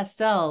problem with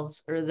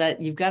pastels are that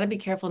you've got to be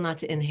careful not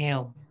to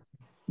inhale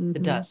the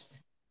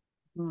dust.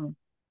 Mm.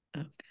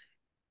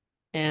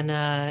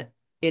 And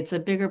it's a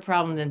bigger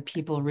problem than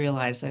people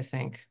realize, I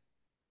think.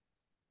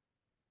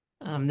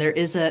 There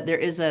is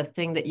a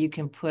thing that you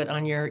can put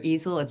on your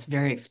easel. It's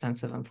very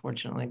expensive,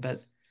 unfortunately, but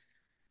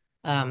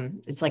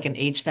it's like an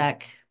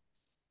HVAC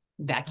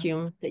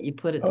vacuum that you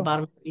put at the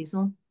bottom of the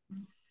easel.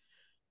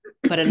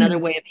 But another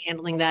way of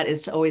handling that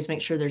is to always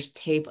make sure there's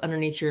tape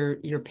underneath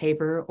your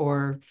paper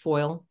or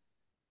foil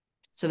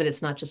so that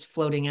it's not just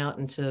floating out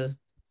into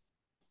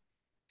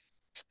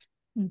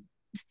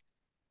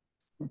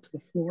the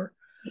floor.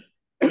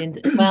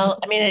 Well,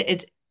 I mean,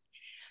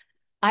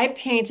 I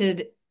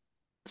painted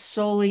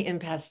solely in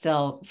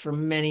pastel for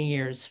many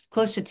years,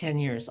 close to 10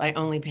 years. I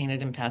only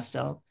painted in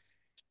pastel.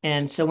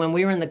 And so when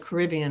we were in the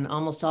Caribbean,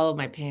 almost all of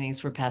my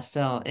paintings were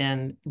pastel.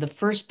 And the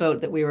first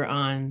boat that we were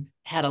on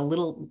had a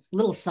little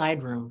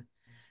side room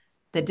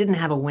that didn't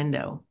have a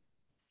window.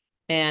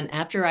 And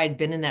after I'd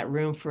been in that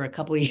room for a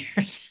couple of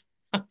years,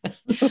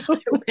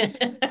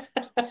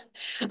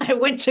 I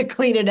went to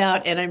clean it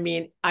out. And I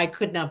mean, I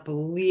could not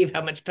believe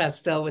how much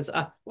pastel was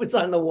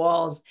on the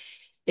walls.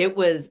 It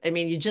was, I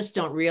mean, you just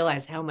don't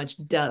realize how much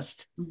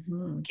dust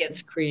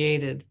gets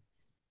created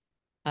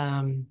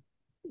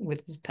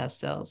with these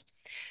pastels.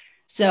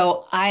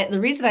 So the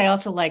reason I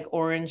also like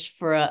orange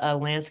for a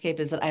landscape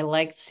is that I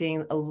like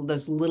seeing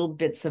those little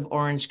bits of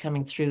orange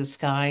coming through the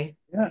sky.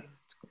 Yeah,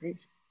 it's great.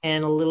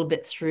 And a little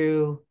bit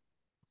through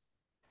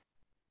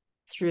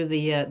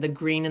the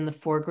green in the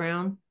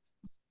foreground.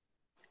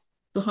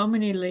 So how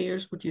many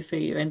layers would you say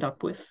you end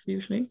up with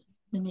usually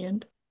in the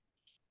end?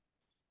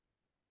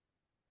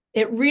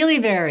 It really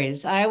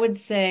varies. I would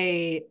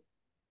say,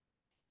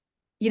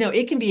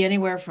 it can be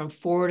anywhere from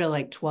 4 to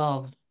like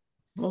 12.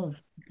 Oh, okay.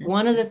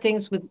 One of the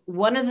things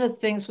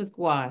with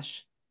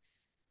gouache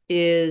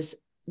is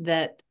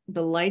that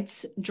the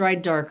lights dry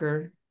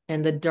darker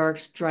and the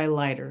darks dry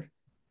lighter.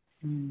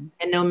 And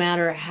no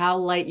matter how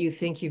light you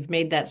think you've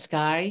made that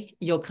sky,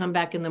 you'll come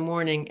back in the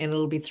morning and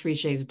it'll be 3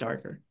 shades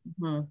darker.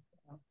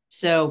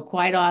 So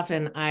quite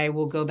often I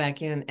will go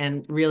back in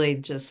and really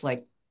just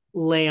like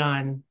lay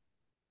on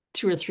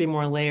 2 or 3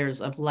 more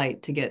layers of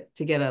light to get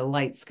a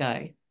light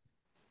sky.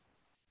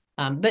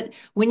 But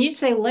when you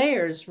say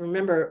layers,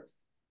 remember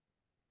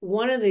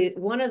one of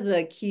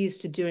the keys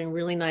to doing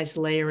really nice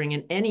layering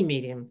in any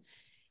medium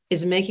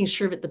is making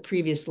sure that the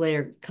previous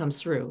layer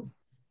comes through.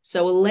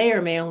 So a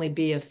layer may only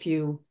be a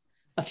few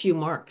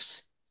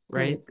marks,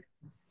 right?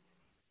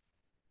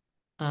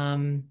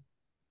 I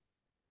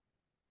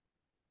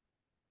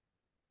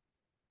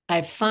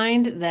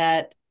find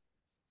that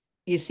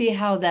you see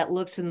how that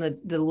looks in the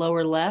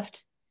lower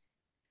left.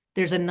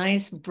 There's a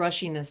nice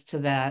brushiness to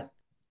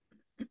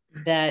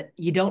that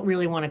you don't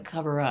really want to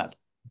cover up.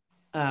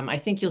 I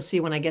think you'll see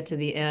when I get to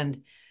the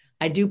end,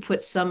 I do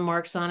put some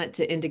marks on it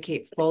to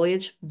indicate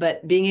foliage,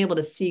 but being able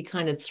to see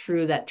kind of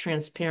through that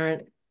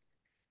transparent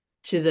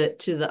to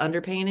the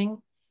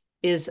underpainting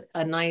is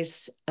a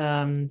nice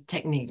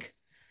technique.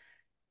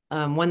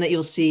 One that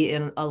you'll see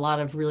in a lot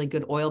of really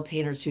good oil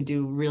painters who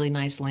do really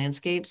nice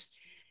landscapes.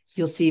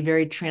 You'll see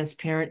very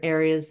transparent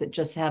areas that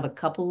just have a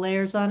couple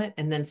layers on it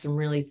and then some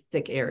really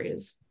thick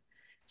areas.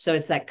 So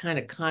it's that kind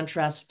of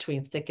contrast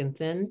between thick and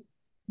thin.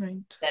 Right.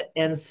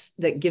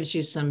 That gives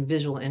you some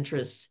visual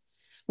interest,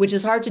 which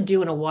is hard to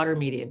do in a water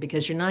media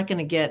because you're not going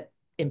to get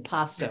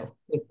impasto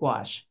with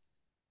gouache.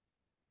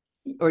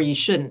 Or you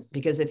shouldn't,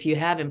 because if you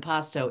have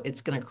impasto,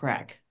 it's going to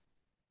crack.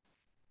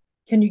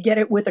 Can you get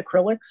it with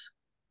acrylics?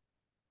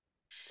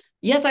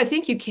 Yes, I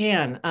think you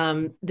can.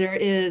 There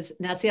is,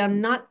 now see,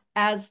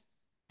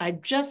 I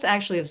just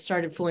actually have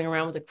started fooling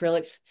around with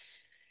acrylics.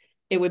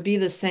 It would be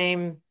the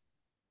same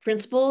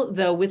principle,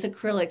 though with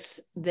acrylics,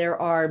 there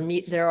are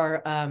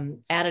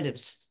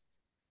additives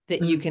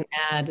that you can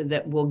add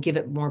that will give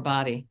it more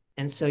body.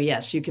 And so,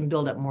 yes, you can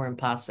build up more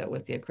impasto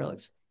with the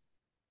acrylics.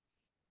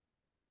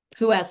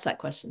 Who asked that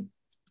question?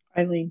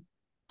 Eileen.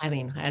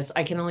 Eileen,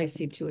 I can only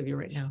see 2 of you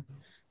right now.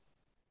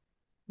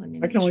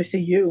 I can only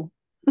see you.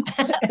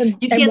 And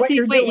you can't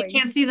see. Wait, you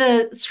can't see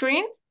the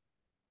screen?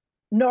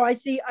 No, I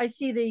see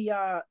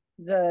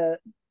the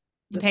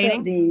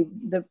painting,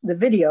 the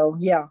video.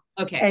 Yeah.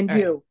 Okay. And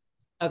you.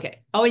 Right.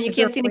 Okay. Oh, and you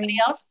can't see anybody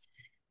else.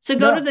 So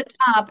go to the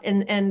top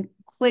and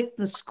click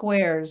the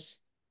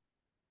squares.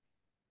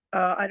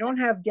 I don't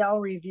have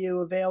gallery view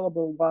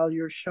available while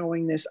you're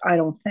showing this. I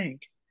don't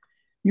think.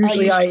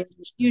 Usually,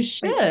 you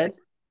should.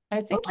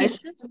 I think you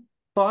should.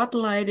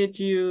 Spotlighted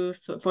you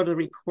for the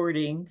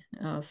recording,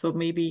 so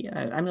maybe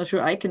I'm not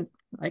sure. I can.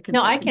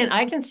 No, I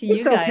can see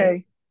you guys.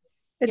 Okay.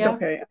 It's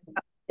okay.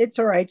 It's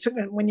all right. So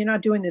when you're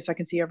not doing this, I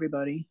can see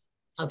everybody.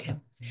 Okay. All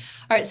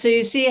right. So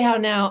you see how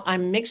now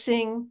I'm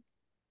mixing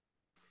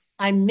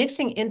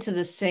into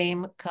the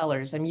same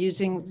colors. I'm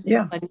using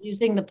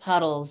the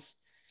puddles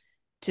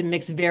to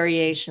mix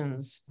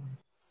variations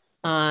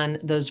on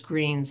those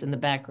greens in the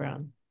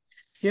background.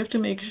 You have to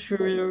make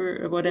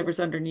sure whatever's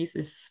underneath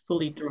is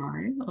fully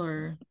dry,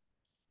 or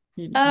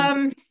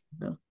no.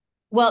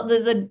 Well,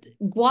 the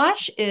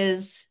gouache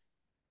is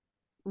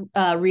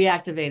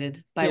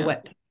reactivated by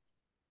wet.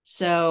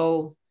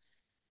 So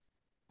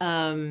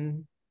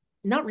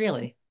not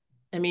really.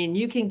 I mean,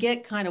 you can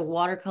get kind of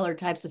watercolor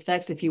types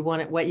effects if you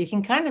want it wet. You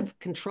can kind of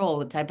control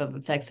the type of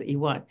effects that you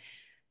want.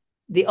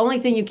 The only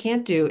thing you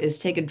can't do is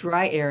take a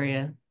dry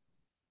area.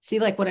 See,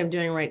 like what I'm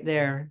doing right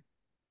there.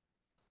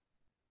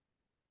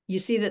 You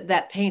see that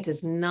that paint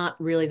is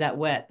not really that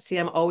wet. See,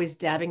 I'm always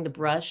dabbing the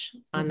brush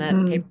on that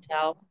paper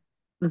towel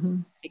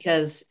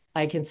because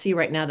I can see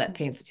right now that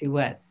paint's too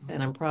wet,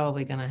 and I'm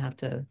probably going to have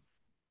to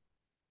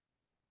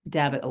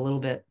dab it a little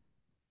bit.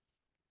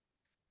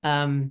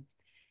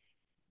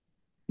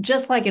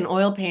 Just like in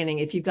oil painting,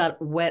 if you've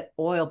got wet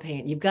oil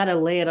paint, you've got to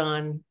lay it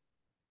on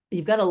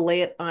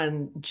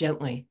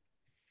gently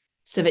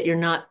so that you're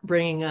not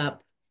bringing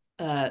up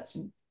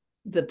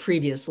the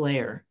previous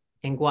layer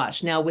in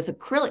gouache. Now with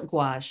acrylic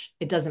gouache,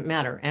 it doesn't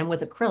matter. And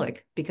with acrylic,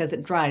 because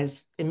it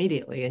dries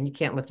immediately and you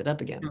can't lift it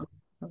up again.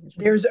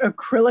 There's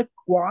acrylic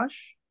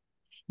gouache?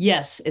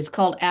 Yes, it's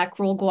called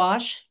acryl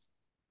gouache.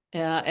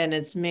 And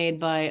it's made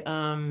by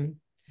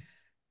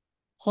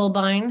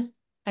Holbein,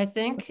 I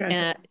think.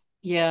 Okay.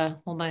 Yeah,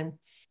 Holbein.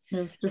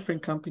 There's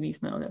different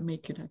companies now that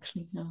make it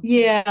actually.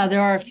 Yeah,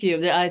 there are a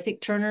few. I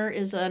think Turner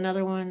is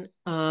another one.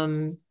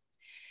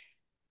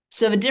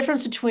 So the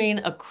difference between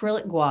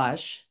acrylic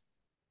gouache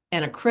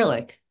and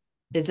acrylic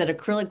is that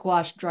acrylic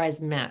gouache dries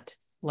matte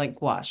like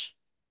gouache.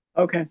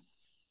 Okay.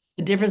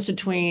 The difference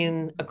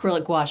between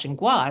acrylic gouache and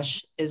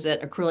gouache is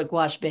that acrylic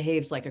gouache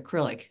behaves like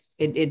acrylic.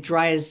 It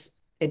dries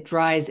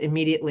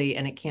immediately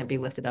and it can't be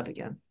lifted up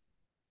again.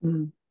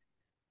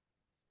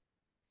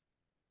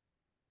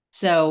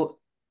 So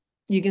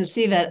you can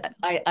see that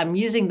I'm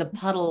using the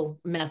puddle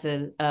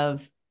method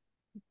of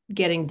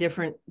getting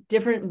different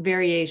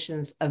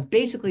variations of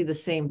basically the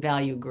same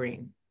value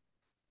green.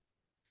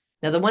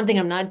 Now, the one thing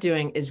I'm not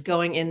doing is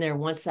going in there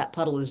once that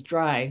puddle is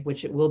dry,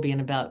 which it will be in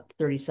about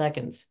 30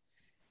 seconds,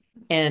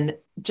 and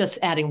just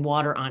adding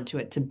water onto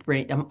it to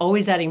bring, I'm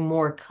always adding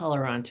more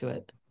color onto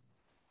it.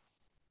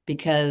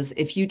 Because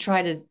if you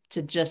try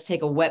to just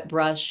take a wet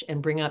brush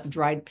and bring up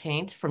dried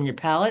paint from your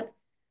palette,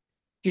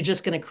 you're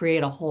just going to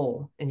create a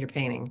hole in your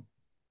painting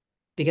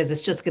because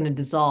it's just going to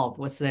dissolve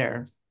what's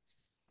there.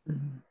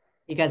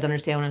 You guys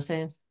understand what I'm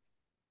saying?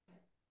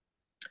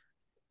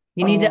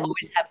 You need to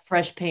always have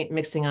fresh paint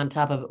mixing on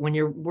top of it. When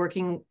you're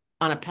working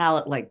on a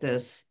palette like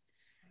this,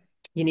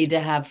 you need to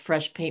have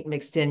fresh paint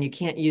mixed in. You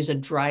can't use a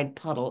dried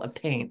puddle of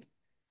paint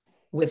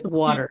with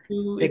water.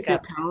 If your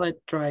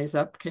palette dries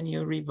up, can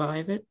you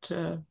revive it?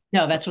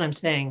 No, that's what I'm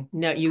saying.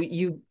 No,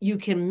 you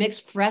can mix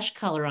fresh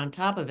color on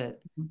top of it,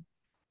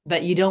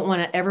 but you don't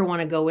ever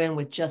want to go in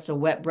with just a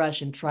wet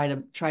brush and try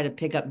to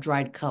pick up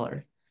dried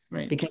color,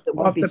 right? Because it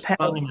won't be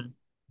strong enough.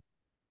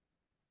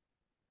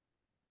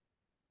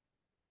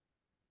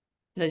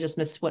 Did I just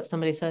miss what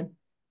somebody said?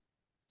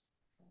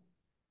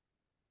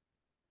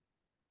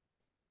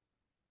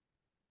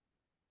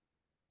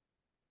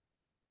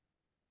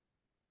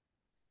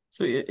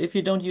 So if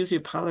you don't use your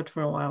palette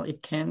for a while,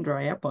 it can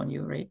dry up on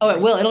you, right? Oh,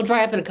 it will. It'll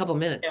dry up in a couple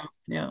minutes.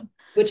 Yeah.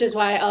 Which is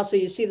why also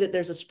you see that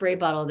there's a spray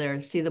bottle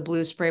there. See the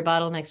blue spray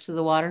bottle next to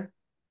the water?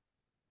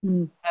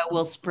 I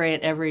will spray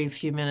it every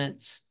few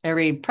minutes,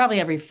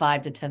 probably every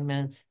 5 to 10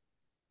 minutes.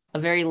 A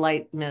very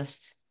light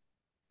mist.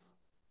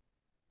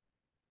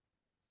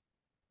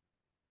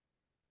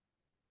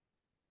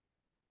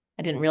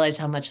 I didn't realize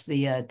how much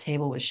the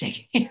table was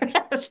shaking.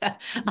 So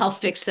I'll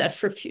fix that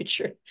for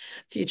future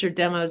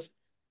demos.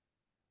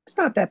 It's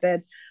not that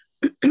bad.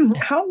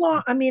 How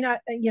long? I mean, I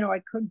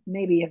could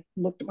maybe have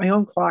looked at my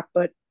own clock,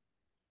 but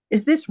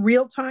is this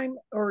real time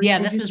or? Yeah,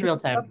 this is real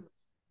time.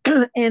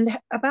 And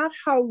about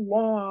how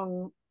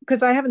long?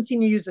 Because I haven't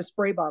seen you use the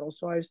spray bottle,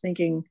 so I was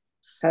thinking.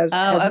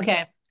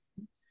 Okay.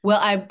 Well,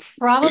 I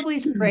probably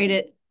sprayed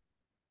it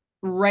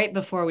right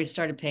before we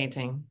started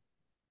painting.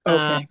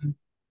 Okay.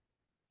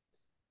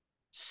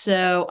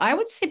 So I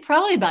would say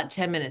probably about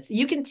 10 minutes.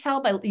 You can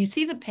tell you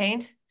see the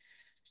paint.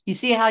 You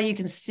see how you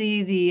can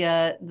see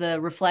the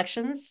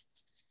reflections.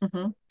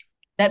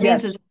 That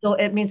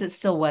means it's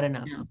still wet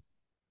enough. Yeah.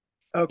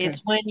 Okay.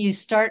 It's when you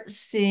start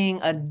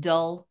seeing a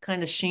dull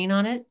kind of sheen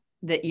on it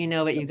that you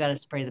know that you got to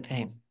spray the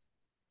paint.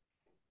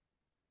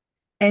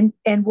 And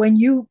when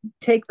you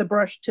take the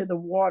brush to the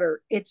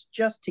water, it's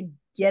just to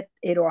get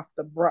it off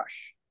the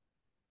brush.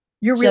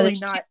 You're really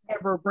not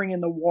ever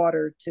bringing the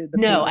water to the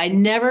No, I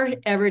never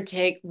ever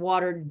take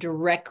water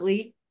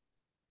directly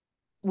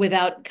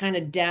without kind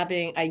of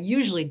dabbing. I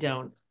usually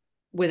don't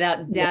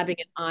without dabbing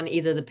it on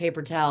either the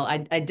paper towel.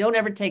 I don't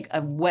ever take a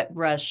wet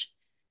brush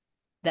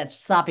that's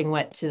sopping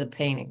wet to the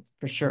painting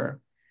for sure.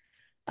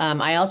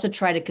 I also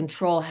try to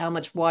control how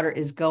much water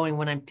is going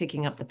when I'm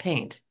picking up the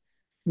paint.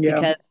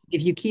 Because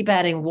if you keep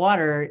adding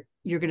water,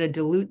 you're going to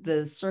dilute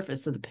the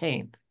surface of the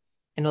paint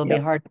and it'll be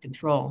hard to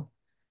control.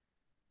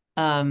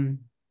 I'm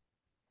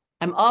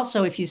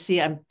also, if you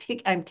see,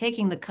 I'm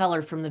taking the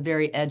color from the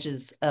very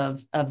edges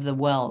of the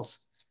wells.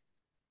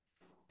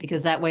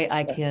 because that way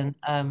I can,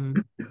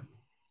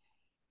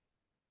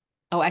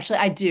 oh, actually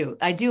I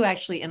do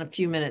actually in a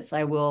few minutes,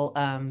 I will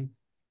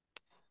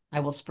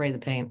spray the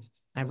paint.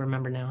 I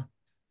remember now.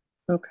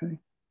 Okay.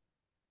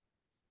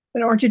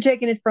 And aren't you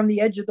taking it from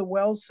the edge of the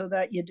well so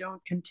that you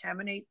don't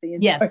contaminate the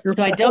Yes, entire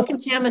so I don't well?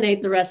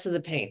 contaminate the rest of the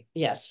paint.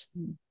 Yes.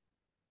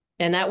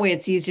 And that way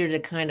it's easier to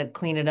kind of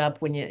clean it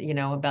up when you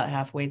know, about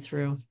halfway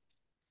through.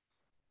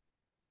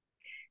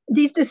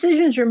 These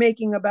decisions you're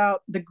making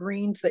about the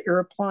greens that you're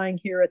applying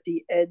here at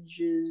the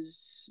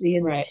edges,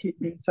 the Right.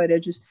 inside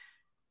edges,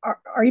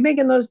 are you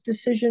making those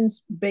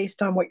decisions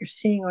based on what you're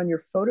seeing on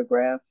your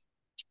photograph?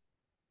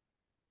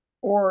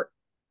 Or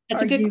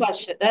That's are a good you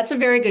question. That's a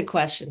very good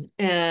question.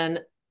 And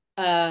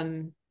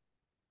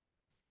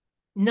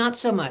not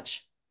so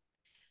much.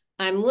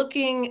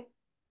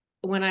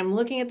 When I'm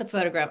looking at the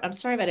photograph, I'm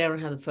sorry if I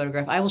don't have the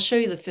photograph. I will show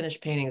you the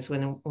finished paintings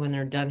when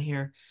they're done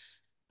here.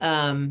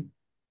 I'm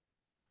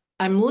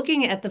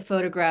looking at the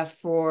photograph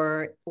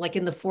for, like,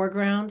 in the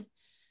foreground,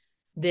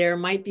 there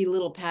might be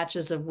little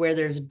patches of where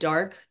there's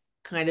dark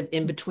kind of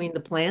in between the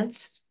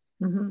plants.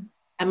 Mhm.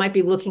 I might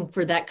be looking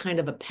for that kind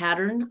of a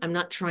pattern. I'm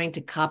not trying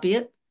to copy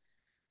it.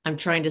 I'm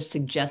trying to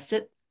suggest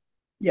it.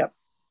 Yep.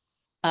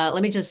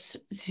 Let me just,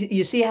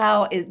 you see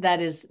how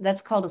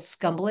that's called a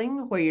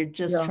scumbling, where you're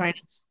just Yeah.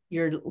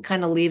 you're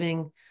kind of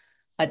leaving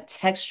a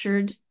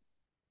textured,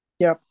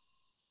 Yep.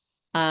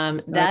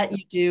 that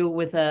you do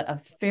with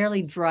a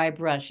fairly dry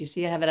brush. You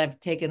see, I've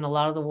taken a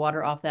lot of the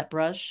water off that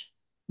brush,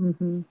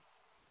 Mm-hmm.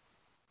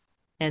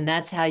 and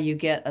that's how you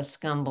get a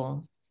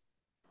scumble.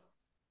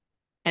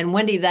 And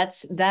Wendy,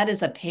 that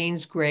is a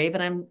Payne's gray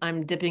that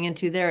I'm dipping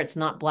into there. It's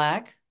not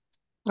black.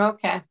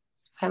 Okay.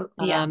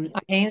 Yeah.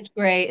 Payne's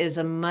gray is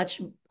a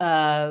much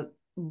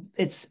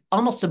it's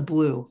almost a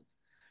blue.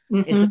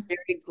 It's a Mm-hmm.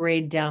 very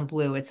grayed down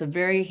blue. It's a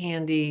very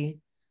handy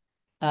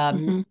um,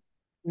 Mm-hmm.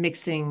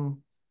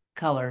 mixing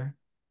color,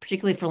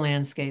 particularly for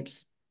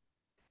landscapes.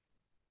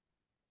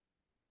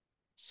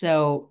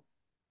 So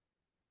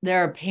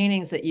there are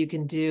paintings that you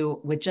can do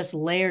with just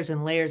layers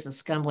and layers of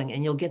scumbling,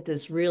 and you'll get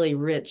this really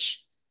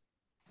rich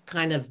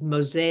kind of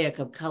mosaic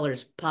of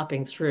colors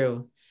popping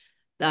through.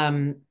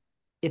 Um,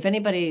 if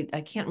anybody,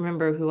 I can't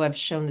remember who I've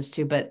shown this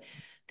to, but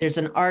there's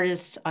an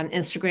artist on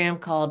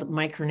Instagram called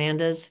Mike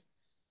Hernandez.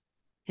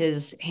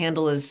 His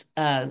handle is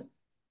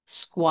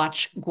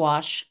Squatch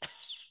Gouache.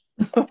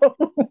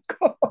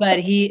 But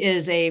he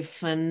is a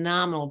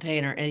phenomenal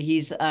painter, and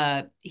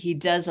he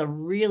does a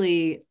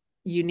really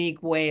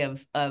unique way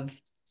of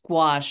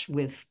gouache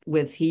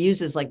with he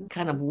uses like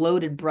kind of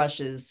loaded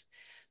brushes,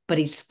 but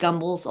he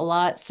scumbles a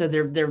lot, so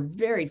they're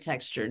very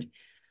textured.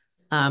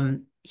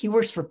 He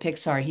works for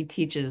Pixar. He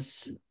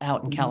teaches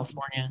out in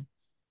California.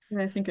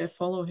 I think I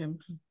follow him.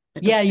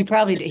 Yeah, you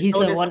probably do. He's a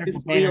Notice his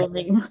wonderful painter. real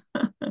name.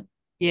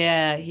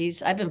 Yeah,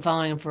 I've been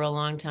following him for a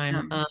long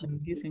time. Yeah,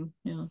 amazing.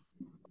 Yeah.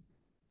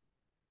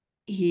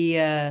 He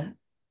A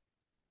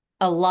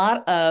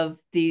lot of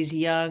these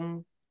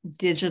young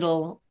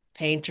digital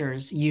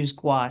painters use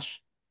gouache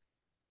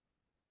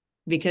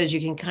because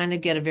you can kind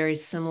of get a very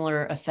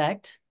similar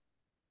effect,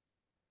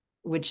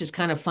 which is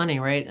kind of funny,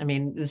 right? I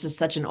mean, this is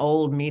such an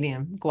old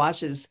medium.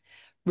 Gouache has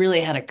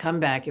really had a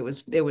comeback. It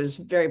was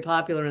very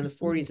popular in the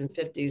 40s and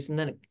 50s, and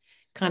then it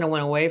kind of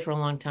went away for a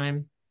long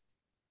time.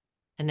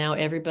 And now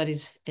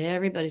everybody's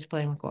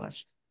playing with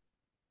gouache.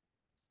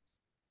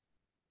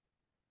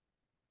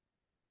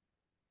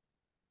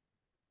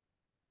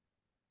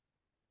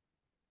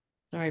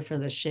 Sorry for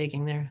the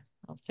shaking there.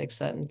 I'll fix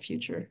that in the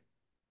future.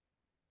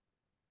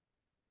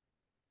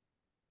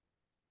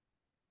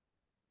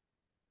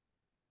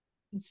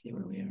 Let's see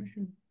where we are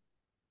here.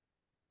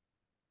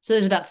 So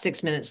there's about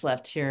 6 minutes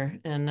left here.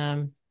 And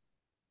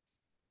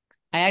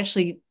I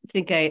actually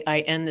think I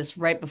end this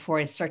right before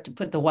I start to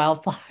put the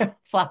wildflower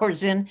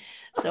flowers in.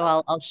 So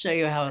I'll show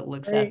you how it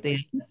looks at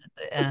the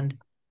end.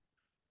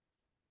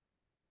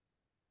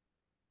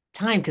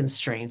 Time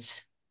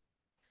constraints.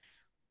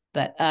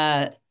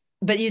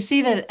 But you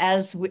see that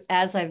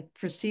as I've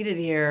proceeded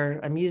here,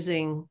 I'm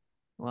using,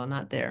 well,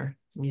 not there.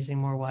 I'm using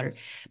more water.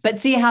 But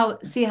see how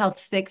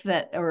thick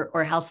that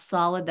or how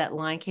solid that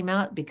line came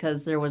out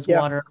because there was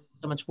water,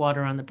 so much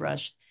water on the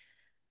brush.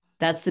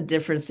 That's the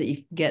difference that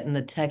you get in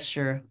the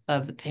texture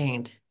of the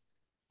paint.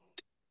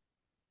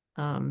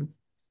 How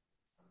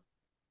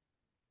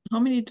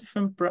many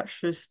different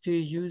brushes do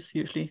you use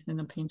usually in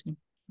a painting?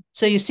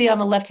 So you see on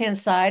the left-hand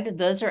side,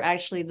 those are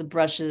actually the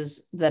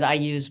brushes that I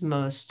use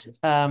most.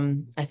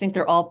 I think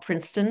they're all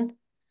Princeton.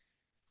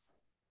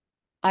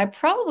 I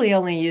probably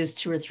only use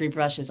 2 or 3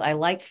 brushes. I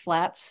like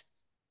flats.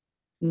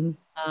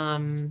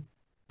 I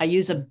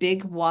use a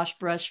big wash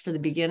brush for the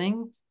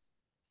beginning,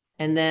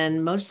 and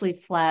then mostly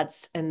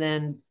flats, and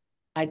then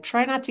I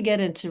try not to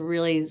get into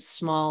really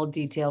small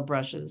detail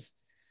brushes.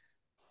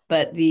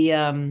 But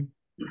the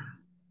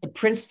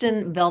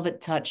Princeton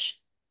Velvet Touch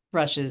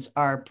brushes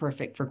are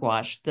perfect for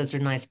gouache. Those are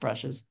nice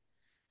brushes.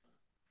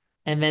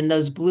 And then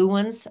those blue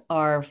ones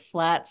are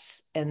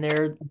flats, and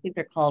I think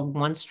they're called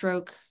one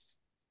stroke.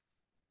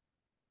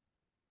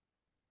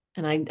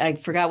 And I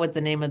forgot what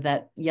the name of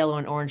that yellow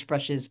and orange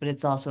brush is, but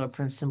it's also a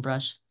Princeton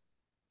brush.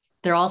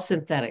 They're all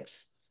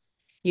synthetics.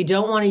 You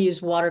don't want to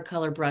use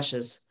watercolor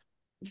brushes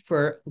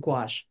for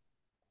gouache.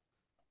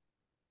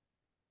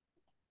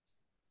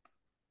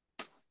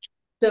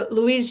 So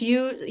Louise,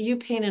 you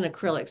paint in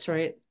acrylics,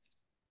 right?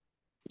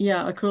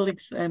 Yeah,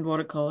 acrylics and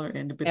watercolor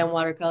and a bit And of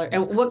watercolor.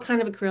 And what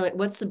kind of acrylic?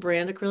 What's the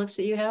brand acrylics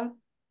that you have?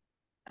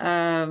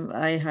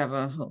 I have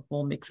a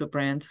whole mix of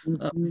brands.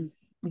 Mhm.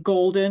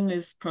 Golden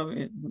is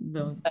probably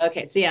the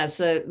Okay, so yeah,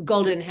 so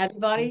golden heavy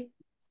body.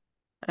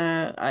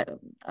 uh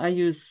I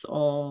use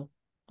all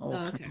Oh,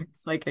 okay.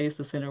 kinds. Like I use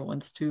the thinner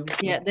ones too.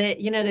 Yeah,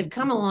 they've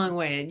come a long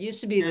way. It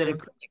used to be that Yeah.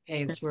 acrylic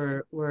paints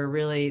were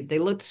really, they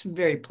looked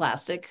very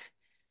plastic,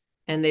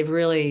 and they've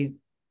really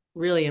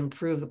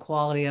improved the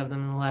quality of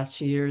them in the last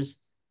few years.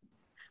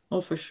 Oh,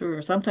 for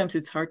sure. Sometimes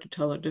it's hard to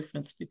tell the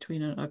difference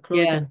between an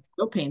acrylic Yeah. and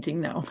oil painting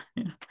now.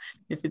 Yeah.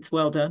 If it's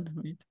well done,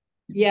 right?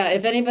 Yeah,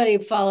 if anybody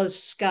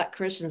follows Scott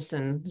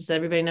Christensen, does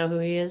everybody know who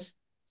he is?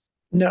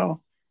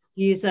 No.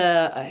 He's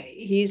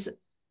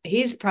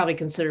he's probably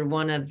considered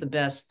one of the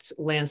best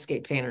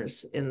landscape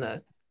painters in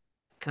the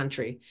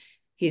country.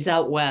 He's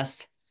out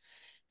west,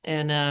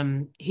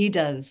 and he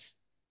does,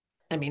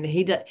 I mean,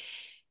 he does,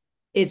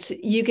 it's,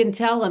 you can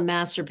tell a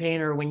master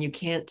painter when you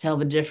can't tell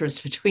the difference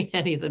between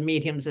any of the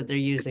mediums that they're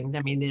using.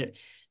 I mean,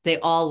 they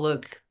all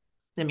look,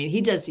 I mean,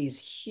 he does these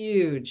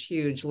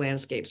huge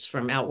landscapes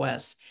from out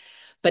west,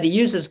 but he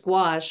uses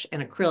gouache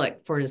and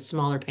acrylic for his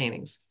smaller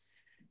paintings,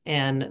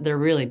 and they're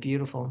really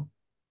beautiful.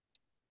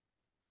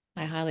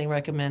 I highly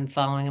recommend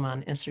following him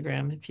on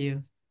Instagram if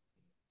you.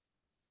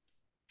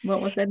 What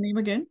was that name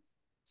again?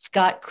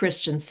 Scott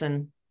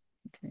Christensen.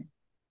 Okay.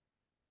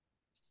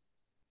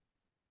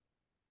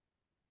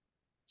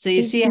 So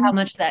you see how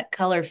much that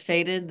color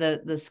faded,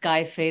 the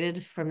sky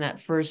faded from that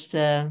first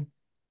Yeah.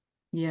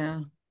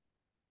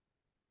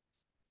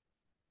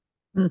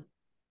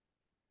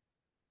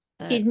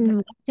 Eden,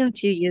 why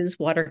don't you use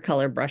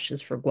watercolor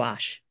brushes for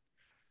gouache?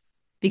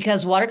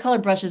 because watercolor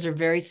brushes are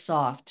very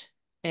soft,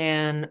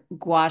 and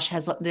gouache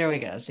has, there we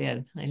go. See,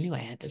 I knew I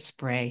had to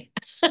spray.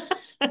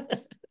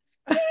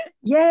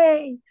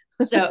 Yay.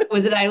 So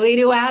was it Eileen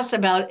who asked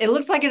about, it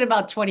looks like in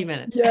about 20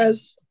 minutes.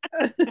 Yes.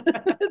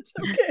 It's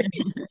okay.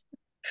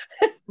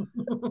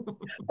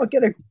 I'll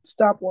get a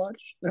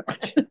stopwatch. No.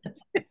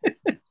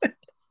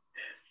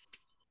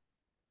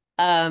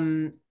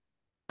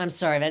 I'm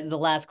sorry, the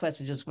last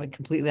question just went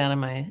completely out of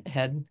my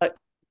head.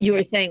 You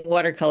were saying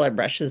watercolor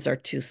brushes are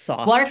too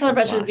soft. Watercolor for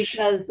brushes, gouache.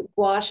 because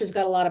gouache has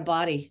got a lot of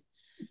body.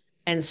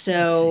 And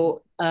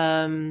so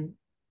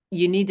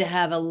you need to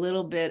have a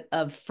little bit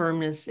of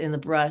firmness in the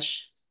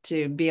brush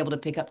to be able to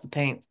pick up the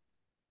paint.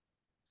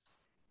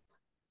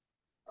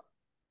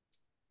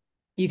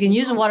 You can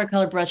use a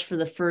watercolor brush for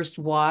the first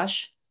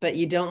wash, but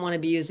you don't want to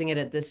be using it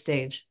at this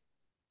stage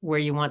where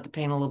you want the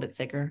paint a little bit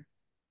thicker.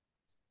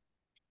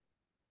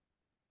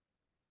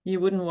 You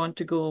wouldn't want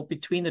to go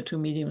between the two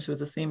mediums with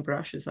the same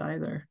brushes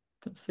either,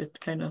 because it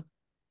kind of,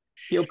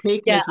 the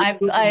opaqueness. Yeah,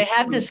 I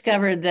have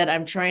discovered that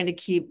I'm trying to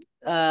keep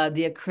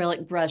the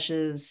acrylic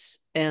brushes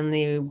and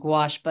the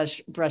gouache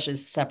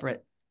brushes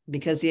separate,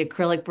 because the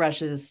acrylic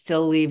brushes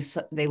still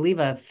leave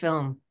a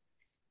film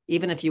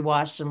even if you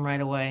wash them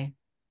right away.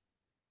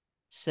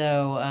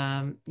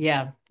 So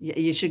yeah,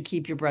 you should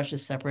keep your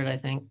brushes separate, I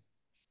think,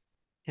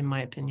 in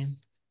my opinion.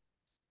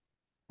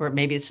 Or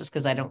maybe it's just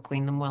because I don't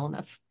clean them well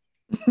enough.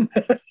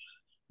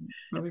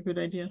 Probably a good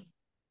idea.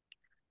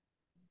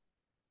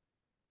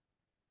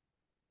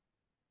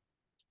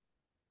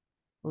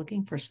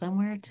 Looking for a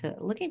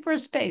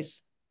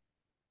space.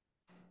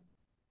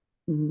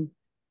 Mm-hmm.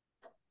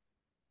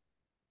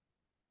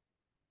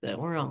 So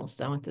we're almost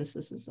done with this.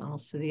 This is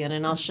almost to the end,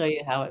 and I'll show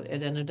you how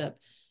it ended up.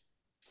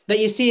 But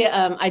you see,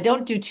 I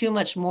don't do too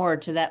much more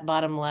to that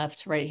bottom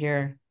left right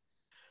here,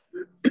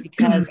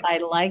 because I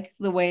like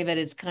the way that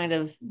it's kind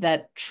of,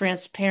 that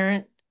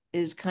transparent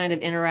is kind of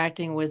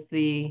interacting with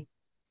the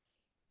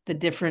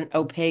different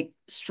opaque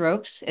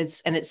strokes.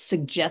 It's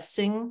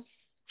suggesting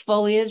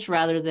foliage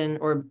rather than,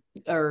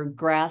 or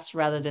grass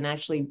rather than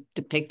actually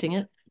depicting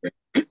it.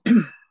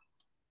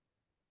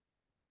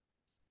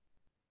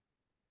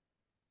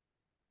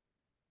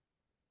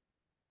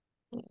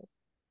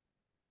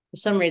 For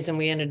some reason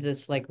we ended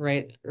this like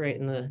right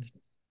in the,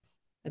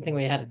 I think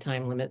we had a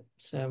time limit,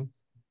 so.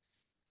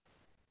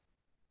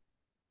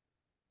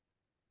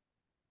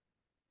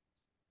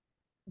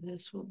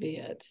 This will be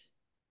it.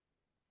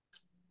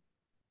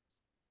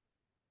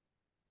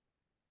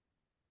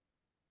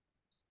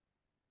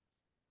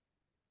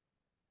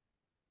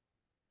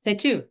 Say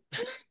two.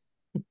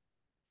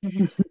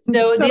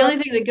 So the only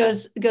thing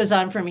that goes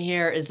on from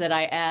here is that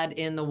I add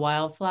in the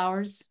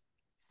wildflowers,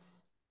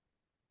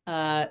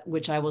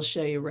 which I will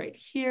show you right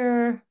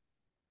here.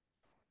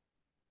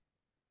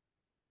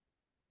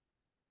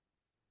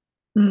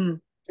 Mm.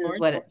 This is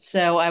what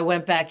so I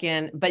went back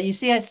in, but you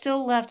see I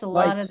still left a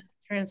lot of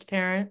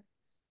transparent.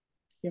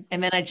 Yep.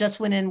 And then I just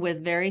went in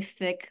with very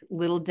thick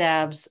little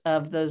dabs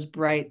of those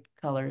bright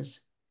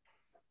colors.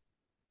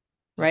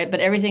 right? But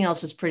everything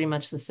else is pretty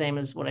much the same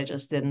as what I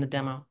just did in the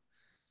demo.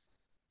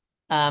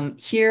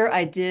 Here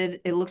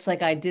it looks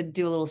like I did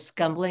do a little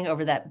scumbling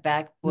over that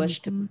back bush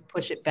to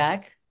push it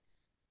back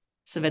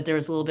so that there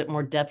was a little bit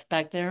more depth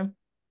back there.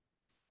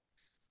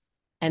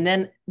 And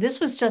then this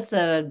was just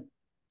a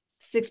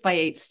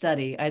 6x8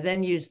 study. I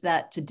then used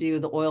that to do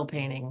the oil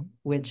painting,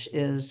 which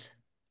is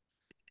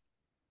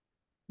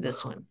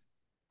this one.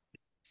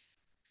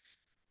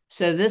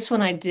 So this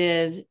one I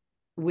did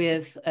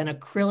with an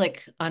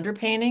acrylic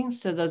underpainting.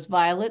 So those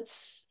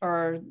violets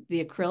are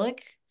the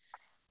acrylic,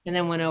 and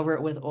then went over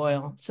it with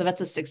oil. So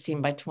that's a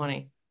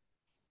 16x20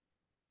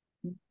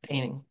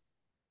 painting.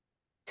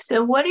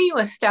 So what do you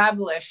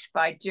establish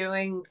by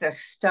doing the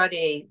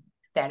study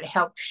that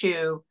helps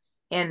you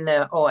in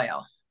the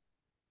oil?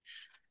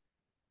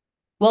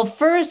 Well,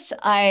 first,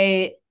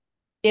 if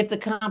the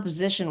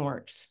composition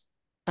works,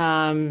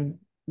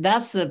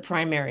 that's the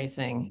primary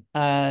thing.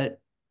 If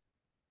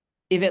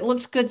it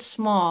looks good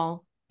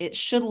small, it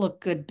should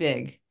look good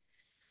big.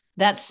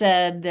 That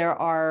said, there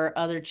are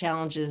other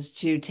challenges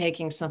to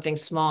taking something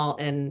small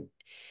and,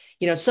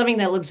 something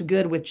that looks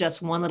good with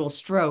just one little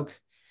stroke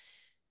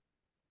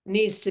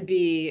needs to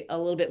be a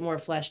little bit more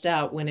fleshed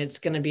out when it's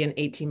going to be an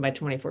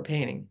 18x24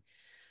 painting.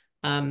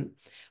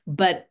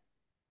 But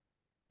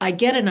I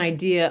get an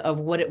idea of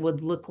what it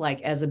would look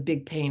like as a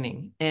big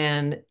painting.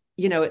 And,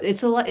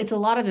 it's a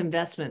lot of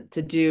investment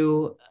to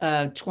do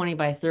a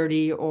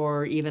 20x30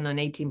 or even an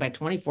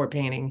 18x24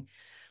 painting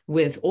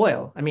with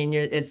oil. I mean,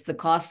 it's the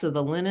cost of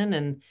the linen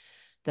and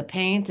the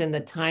paint and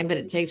the time that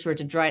it takes for it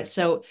to dry.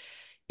 So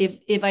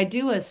if I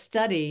do a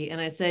study and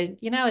I say,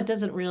 it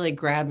doesn't really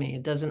grab me,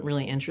 it doesn't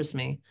really interest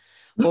me,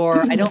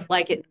 or I don't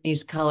like it in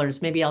these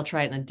colors, maybe I'll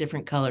try it in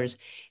different colors.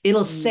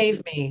 It'll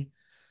save me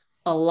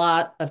a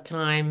lot of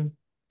time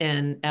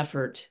and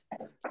effort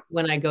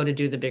when I go to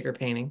do the bigger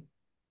painting.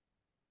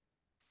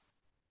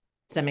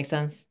 Does that make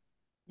sense?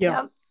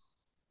 Yeah.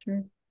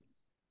 Sure.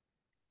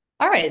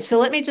 All right, so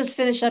let me just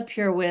finish up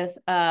here with,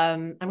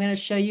 I'm going to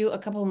show you a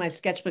couple of my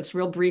sketchbooks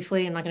real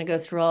briefly. I'm not going to go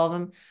through all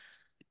of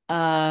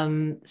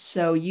them.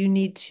 So you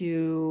need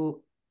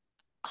to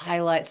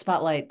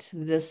spotlight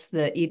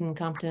the Eden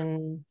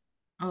Compton.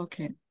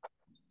 Okay.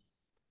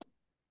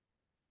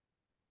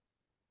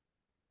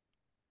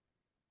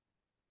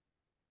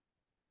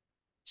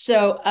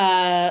 So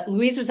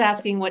Louise was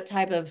asking what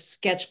type of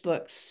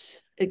sketchbooks.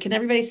 Can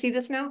everybody see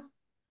this now?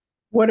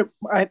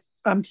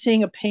 I'm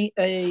seeing a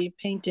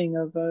painting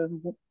of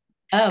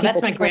Oh,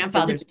 that's my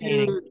grandfather's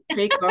painting. You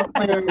take off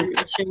your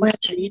share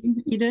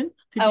screen, Eden?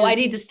 I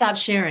need to stop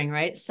sharing,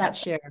 right? Stop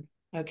sharing.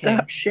 Okay.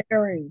 Stop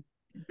sharing.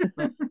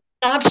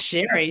 Stop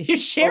sharing. You're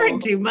sharing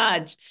too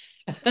much.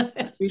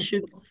 We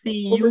should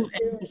see you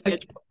and the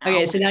sketchbook now.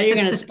 Okay, so now you're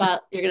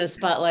gonna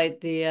spotlight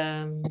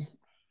the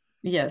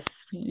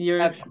Yes,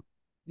 you're okay.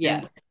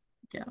 Yeah.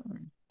 Yeah.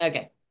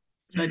 Okay.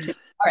 So All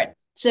right.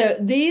 So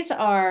these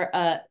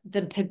are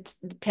the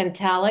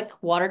Pentalic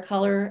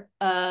watercolor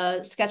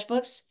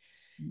sketchbooks,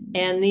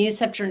 and these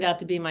have turned out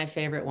to be my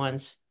favorite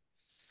ones.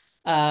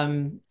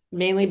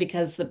 Mainly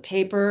because the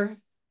paper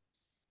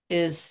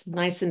is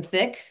nice and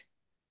thick,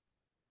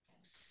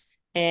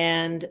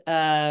 and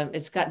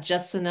it's got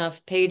just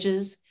enough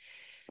pages.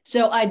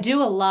 So I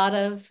do a lot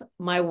of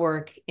my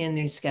work in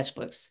these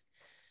sketchbooks.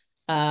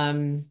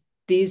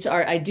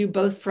 I do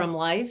both from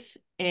life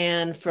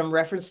and from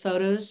reference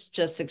photos,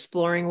 just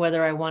exploring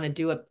whether I want to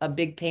do a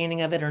big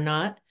painting of it or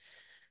not.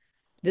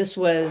 This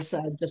was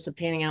just a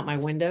painting out my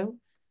window.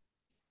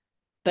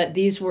 But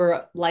these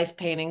were life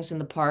paintings in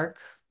the park,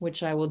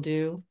 which I will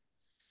do.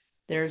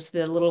 There's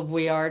the little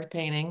Vuillard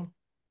painting.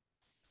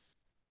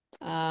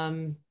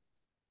 I'm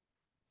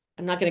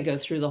not going to go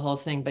through the whole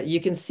thing, but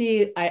you can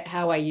see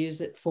how I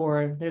use it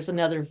there's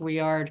another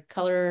Vuillard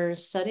color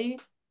study.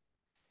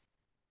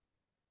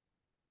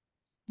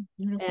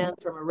 Beautiful. And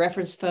from a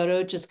reference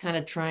photo, just kind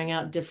of trying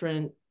out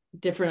different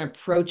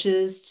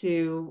approaches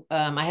to,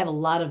 I have a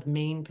lot of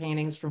Maine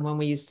paintings from when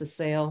we used to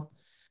sail.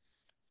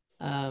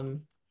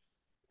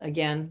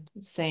 Again,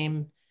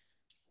 same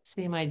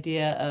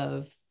idea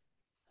of,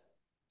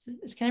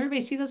 can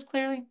everybody see those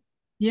clearly?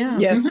 Yeah.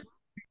 Yes.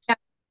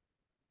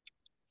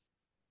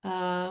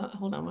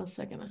 Hold on one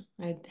second.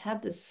 I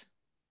had this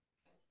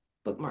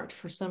bookmarked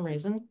for some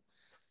reason.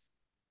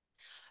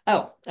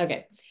 Oh,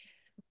 okay.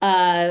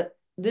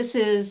 This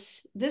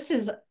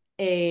is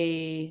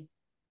a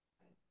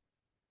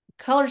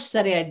color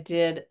study I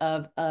did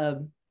of a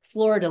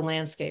Florida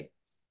landscape.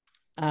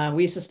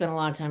 We used to spend a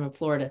lot of time in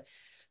Florida.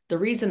 The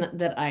reason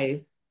that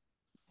I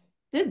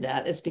did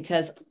that is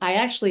because I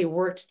actually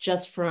worked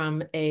just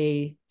from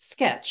a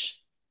sketch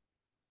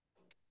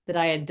that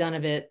I had done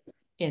of it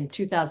in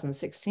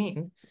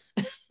 2016.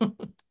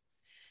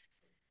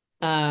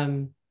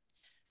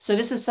 So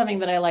this is something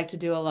that I like to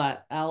do a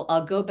lot.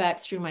 I'll go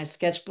back through my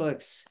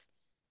sketchbooks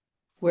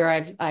where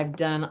I've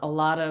done a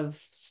lot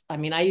of,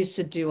 I used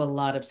to do a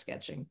lot of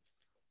sketching.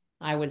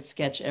 I would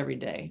sketch every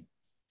day.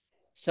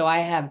 So I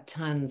have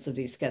tons of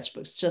these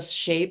sketchbooks, just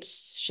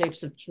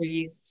shapes of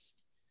trees.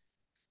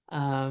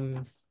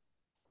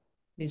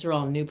 These are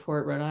all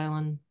Newport, Rhode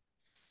Island.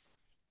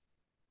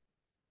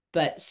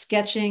 But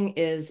sketching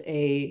is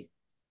a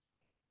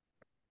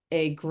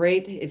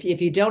great,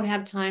 if you don't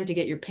have time to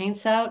get your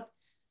paints out,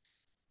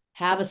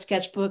 have a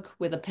sketchbook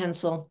with a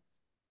pencil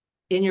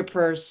in your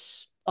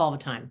purse all the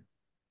time,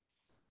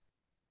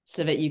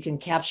 so that you can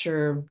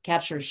capture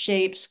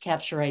shapes,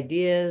 capture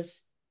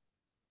ideas.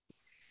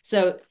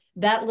 So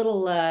that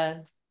little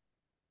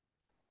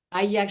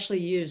I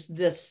actually used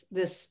this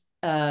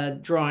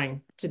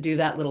drawing to do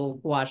that little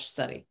gouache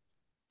study.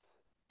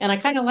 And I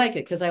kind of like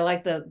it because I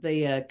like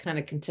the kind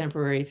of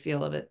contemporary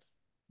feel of it.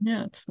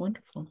 Yeah, it's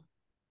wonderful.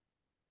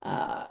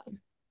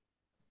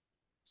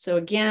 So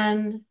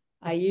again,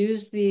 I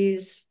use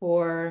these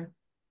for,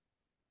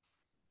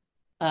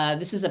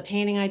 this is a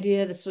painting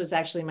idea. This was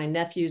actually my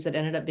nephew's that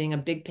ended up being a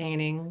big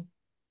painting.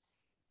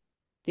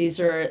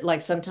 These are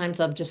like, sometimes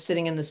I'm just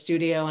sitting in the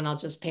studio and I'll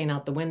just paint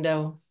out the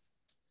window.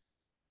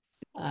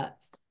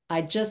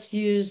 I just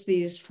use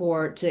these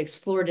to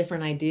explore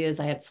different ideas.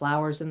 I had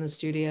flowers in the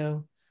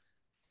studio.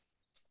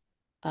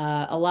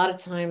 A lot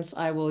of times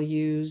I will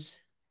use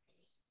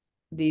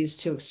these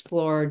to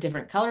explore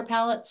different color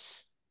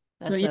palettes.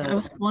 So yeah, I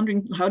was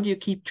wondering, how do you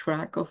keep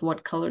track of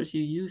what colors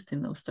you used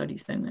in those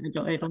studies then?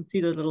 I don't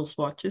see the little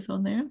swatches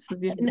on there. So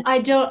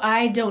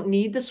I don't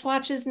need the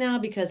swatches now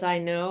because I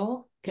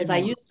know, because I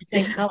use the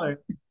same colors.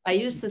 I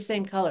use the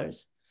same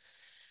colors.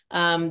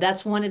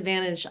 That's one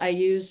advantage. I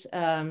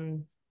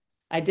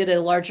did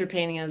a larger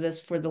painting of this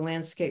for the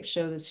landscape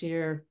show this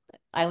year.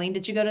 Eileen,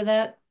 did you go to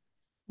that?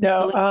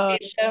 No,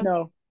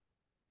 no.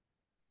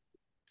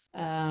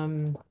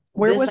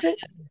 Where was it?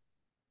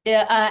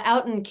 Yeah,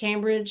 out in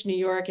Cambridge, New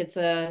York.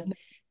 I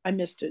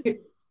missed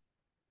it.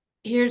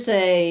 Here's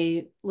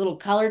a little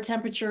color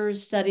temperature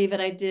study that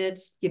I did,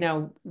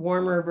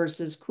 warmer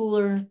versus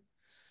cooler. I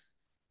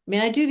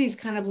mean, I do these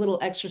kind of little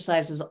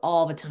exercises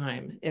all the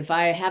time. If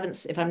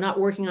I'm not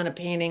working on a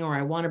painting or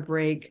I want to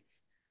break,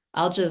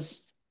 I'll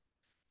just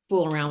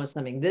fool around with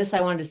something. This,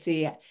 I wanted to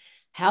see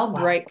how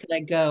bright could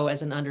I go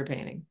as an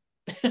underpainting.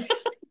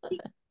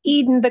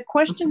 Eden, the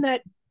question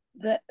that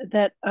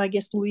I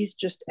guess Louise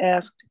just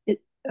asked,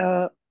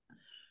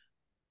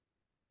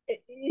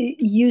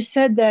 you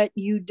said that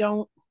you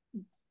don't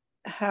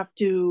have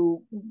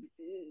to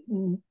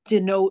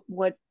denote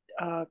what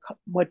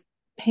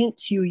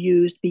paints you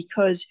used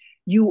because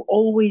you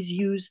always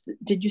use.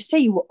 Did you say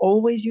you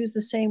always use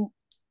the same?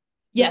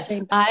 Yes,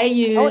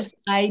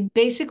 I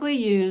basically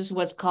use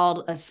what's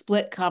called a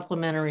split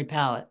complementary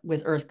palette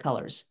with earth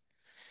colors.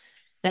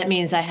 That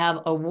means I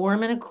have a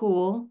warm and a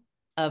cool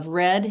of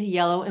red,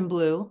 yellow, and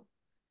blue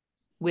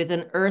with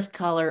an earth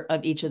color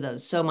of each of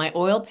those. So my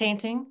oil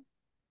painting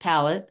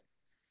palette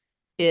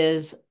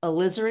is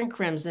alizarin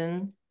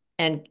crimson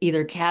and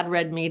either cad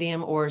red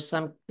medium or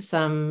some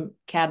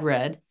cad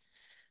red.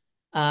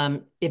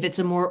 If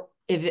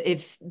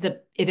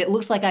it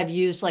looks like I've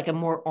used like a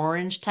more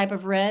orange type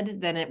of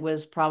red, then it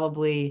was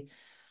probably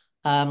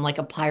like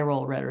a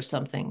pyrrole red or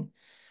something.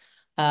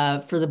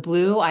 For the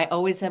blue, I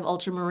always have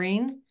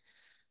ultramarine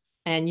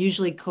and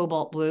usually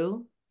cobalt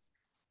blue.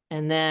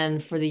 And then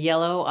for the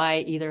yellow, I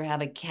either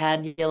have a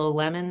cad yellow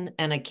lemon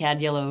and a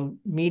cad yellow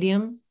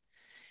medium.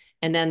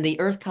 And then the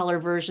earth color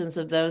versions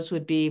of those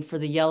would be for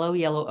the yellow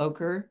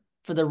ochre,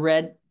 for the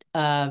red,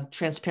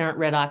 transparent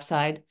red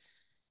oxide,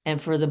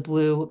 and for the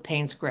blue,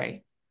 Payne's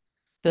gray.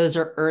 Those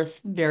are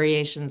earth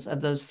variations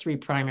of those three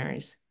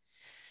primaries.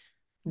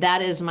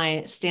 That is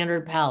my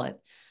standard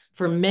palette.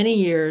 For many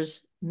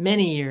years,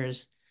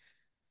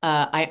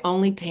 I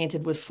only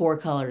painted with 4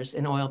 colors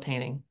in oil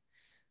painting.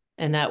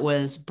 And that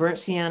was burnt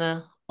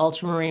sienna,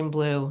 ultramarine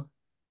blue,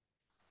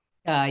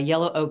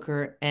 yellow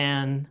ochre,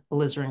 and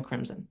alizarin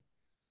crimson.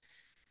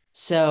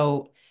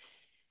 So,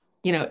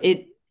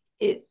 limiting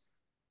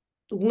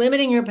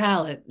your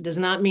palette does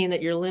not mean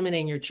that you're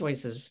limiting your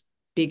choices,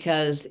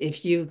 because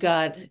if you've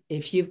got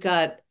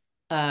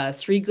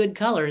 3 good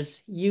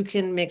colors, you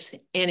can mix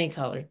any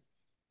color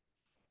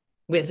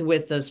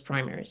with those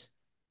primaries,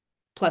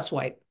 plus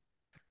white.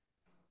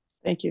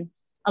 Thank you.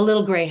 A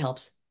little gray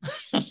helps.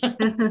 This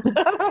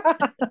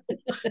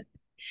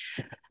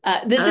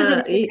is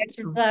an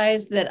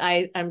exercise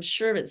that I'm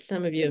sure that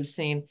some of you have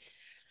seen.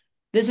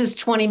 This is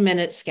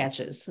 20-minute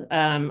sketches.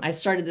 I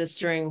started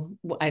this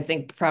I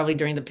think probably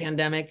during the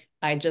pandemic.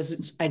 I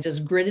just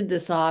gridded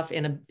this off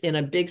in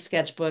a big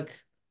sketchbook.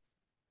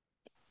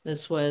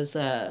 This was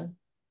oh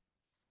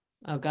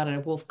God, at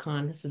a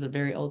WolfCon. This is a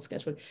very old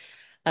sketchbook.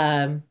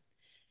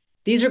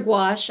 These are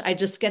gouache. I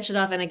just sketched it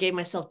off and I gave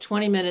myself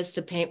 20 minutes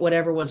to paint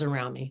whatever was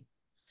around me.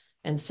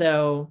 And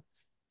so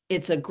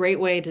it's a great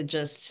way to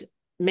just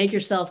make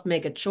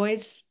a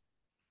choice,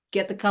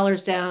 get the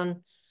colors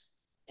down,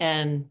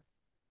 and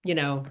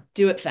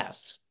do it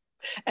fast.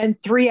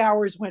 And 3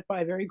 hours went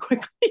by very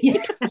quickly.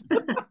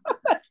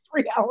 That's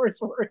 3 hours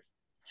worth.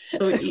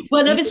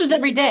 Well, no, this was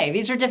every day.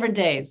 These are different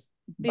days.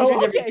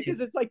 Okay,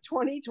 because it's like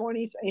 20.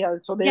 Yeah,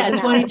 so there's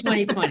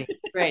 20.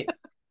 Right.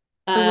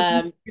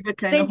 So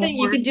same thing.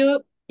 You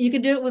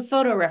could do it with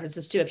photo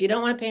references too. If you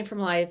don't want to paint from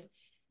life,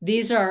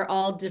 these are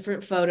all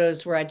different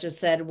photos where I just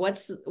said,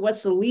 what's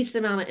the least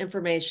amount of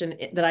information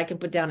that I can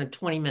put down in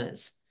 20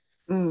 minutes?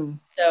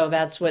 So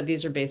that's what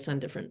these are based on,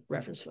 different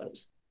reference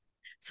photos.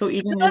 So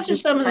Eden, those are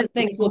some of the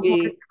things we'll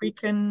be we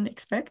can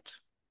expect.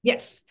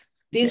 Yes,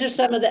 these are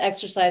some of the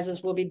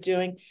exercises we'll be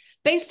doing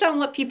based on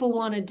what people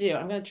want to do.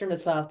 I'm going to turn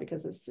this off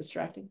because it's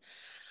distracting.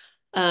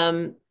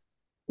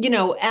 You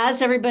know,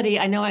 as everybody,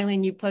 I know,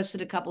 Eileen, you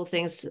posted a couple of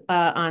things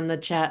on the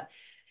chat.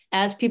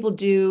 As people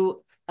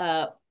do,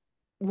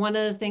 one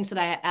of the things that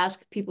I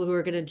ask people who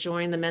are going to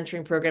join the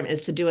mentoring program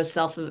is to do a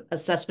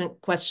self-assessment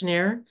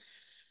questionnaire,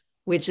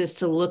 which is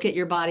to look at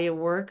your body of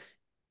work,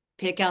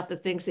 pick out the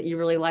things that you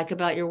really like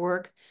about your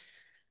work.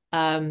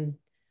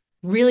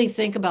 Really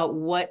think about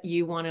what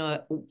you want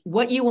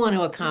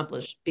to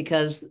accomplish,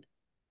 because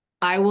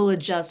I will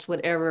adjust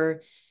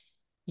whatever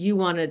you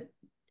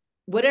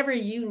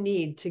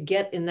need to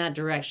get in that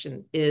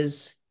direction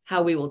is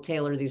how we will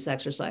tailor these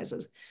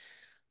exercises,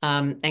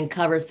 and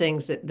cover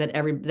things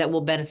that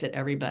will benefit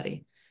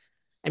everybody.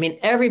 I mean,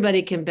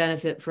 everybody can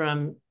benefit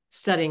from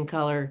studying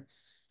color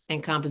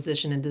and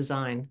composition and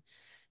design.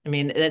 I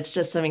mean, that's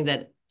just something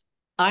that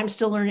I'm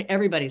still learning.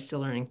 Everybody's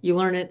still learning. You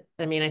learn it.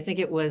 I mean, I think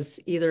it was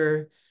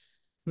either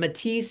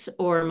Matisse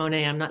or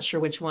Monet, I'm not sure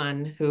which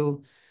one,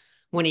 who,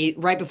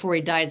 right before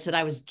he died, said,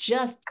 I was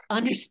just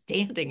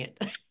understanding it.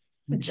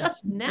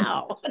 Just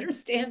now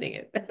understanding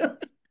it.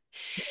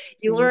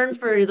 You learn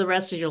for the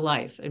rest of your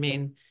life. I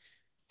mean,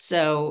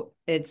 so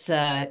it's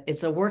a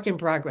work in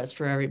progress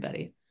for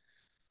everybody.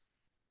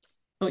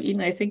 Oh,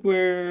 Eden, I think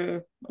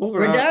we're over.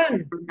 We're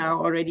done now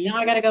already. Now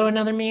I got to go to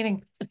another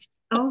meeting.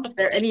 Oh, are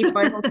there any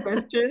final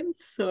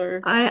questions?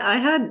 Or I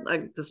had,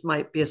 this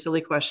might be a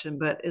silly question,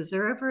 but is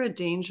there ever a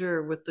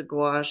danger with the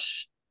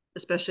gouache,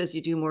 especially as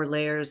you do more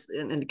layers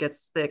and it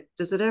gets thick?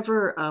 Does it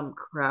ever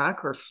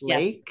crack or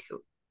flake?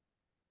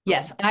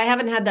 Yes, I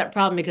haven't had that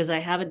problem because I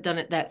haven't done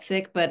it that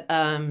thick, but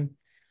I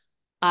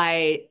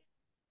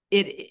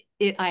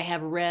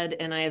have read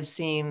and I have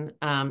seen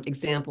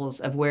examples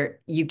of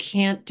where you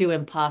can't do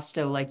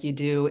impasto like you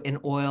do in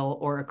oil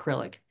or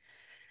acrylic.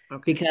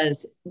 Okay.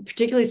 Because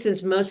particularly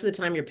since most of the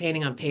time you're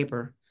painting on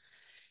paper,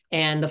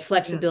 and the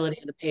flexibility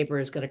of the paper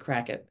is going to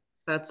crack it.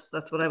 That's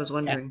what I was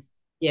wondering.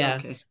 Yeah.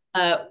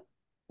 Okay.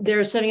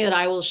 There's something that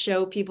I will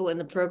show people in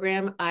the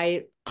program.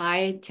 I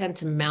tend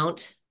to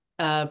mount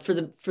for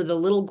the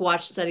little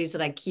gouache studies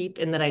that I keep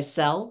and that I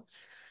sell.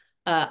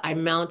 I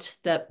mount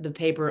the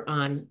paper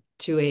on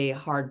to a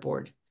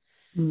hardboard,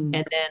 and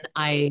then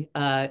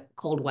I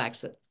cold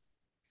wax it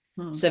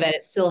so that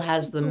it still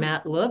has the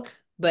matte look,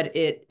 but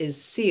it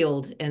is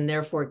sealed and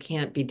therefore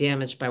can't be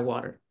damaged by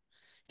water,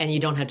 and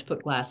you don't have to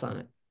put glass on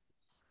it.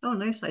 Oh,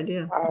 nice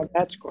idea. Wow,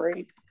 that's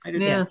great.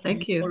 Yeah,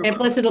 thank you. And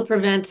plus it'll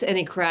prevent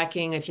any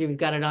cracking if you've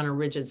got it on a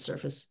rigid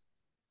surface.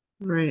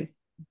 Right.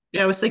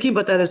 Yeah, I was thinking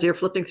about that as you're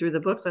flipping through the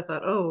books. I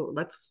thought, oh,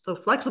 that's so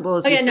flexible,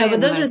 as you say. No,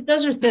 but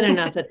those are thin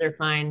enough that they're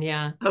fine.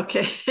 Yeah.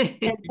 Okay.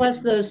 And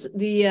plus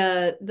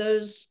the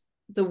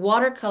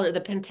watercolor,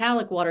 the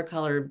Pentalic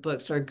watercolor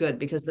books are good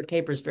because the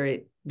paper is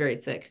very, very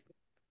thick.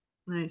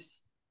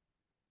 Nice.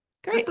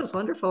 Great. This was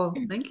wonderful.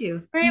 Thank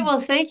you. Great.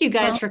 Well, thank you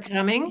guys for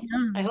coming.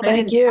 Yeah, I hope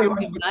thank you.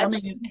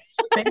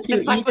 Thank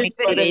you, Eden,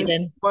 for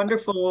this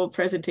wonderful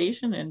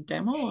presentation and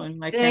demo. And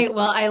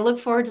well, I look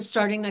forward to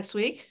starting next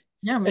week.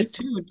 Yeah, me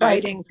too.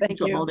 Exciting.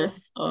 Thank you. All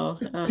this. It'll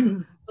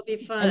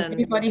be fun. And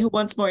anybody who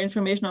wants more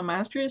information on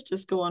Mastrius,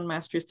 just go on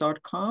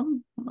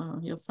mastrius.com.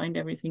 You'll find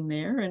everything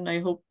there. And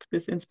I hope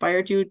this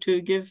inspired you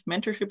to give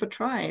mentorship a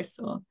try.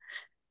 So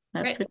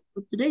that's it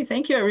for today.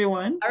 Thank you,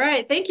 everyone. All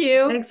right. Thank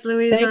you. Thanks,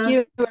 Louisa. Thank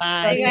you.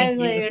 Bye. See you guys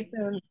later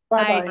soon.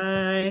 Bye-bye.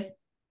 Bye.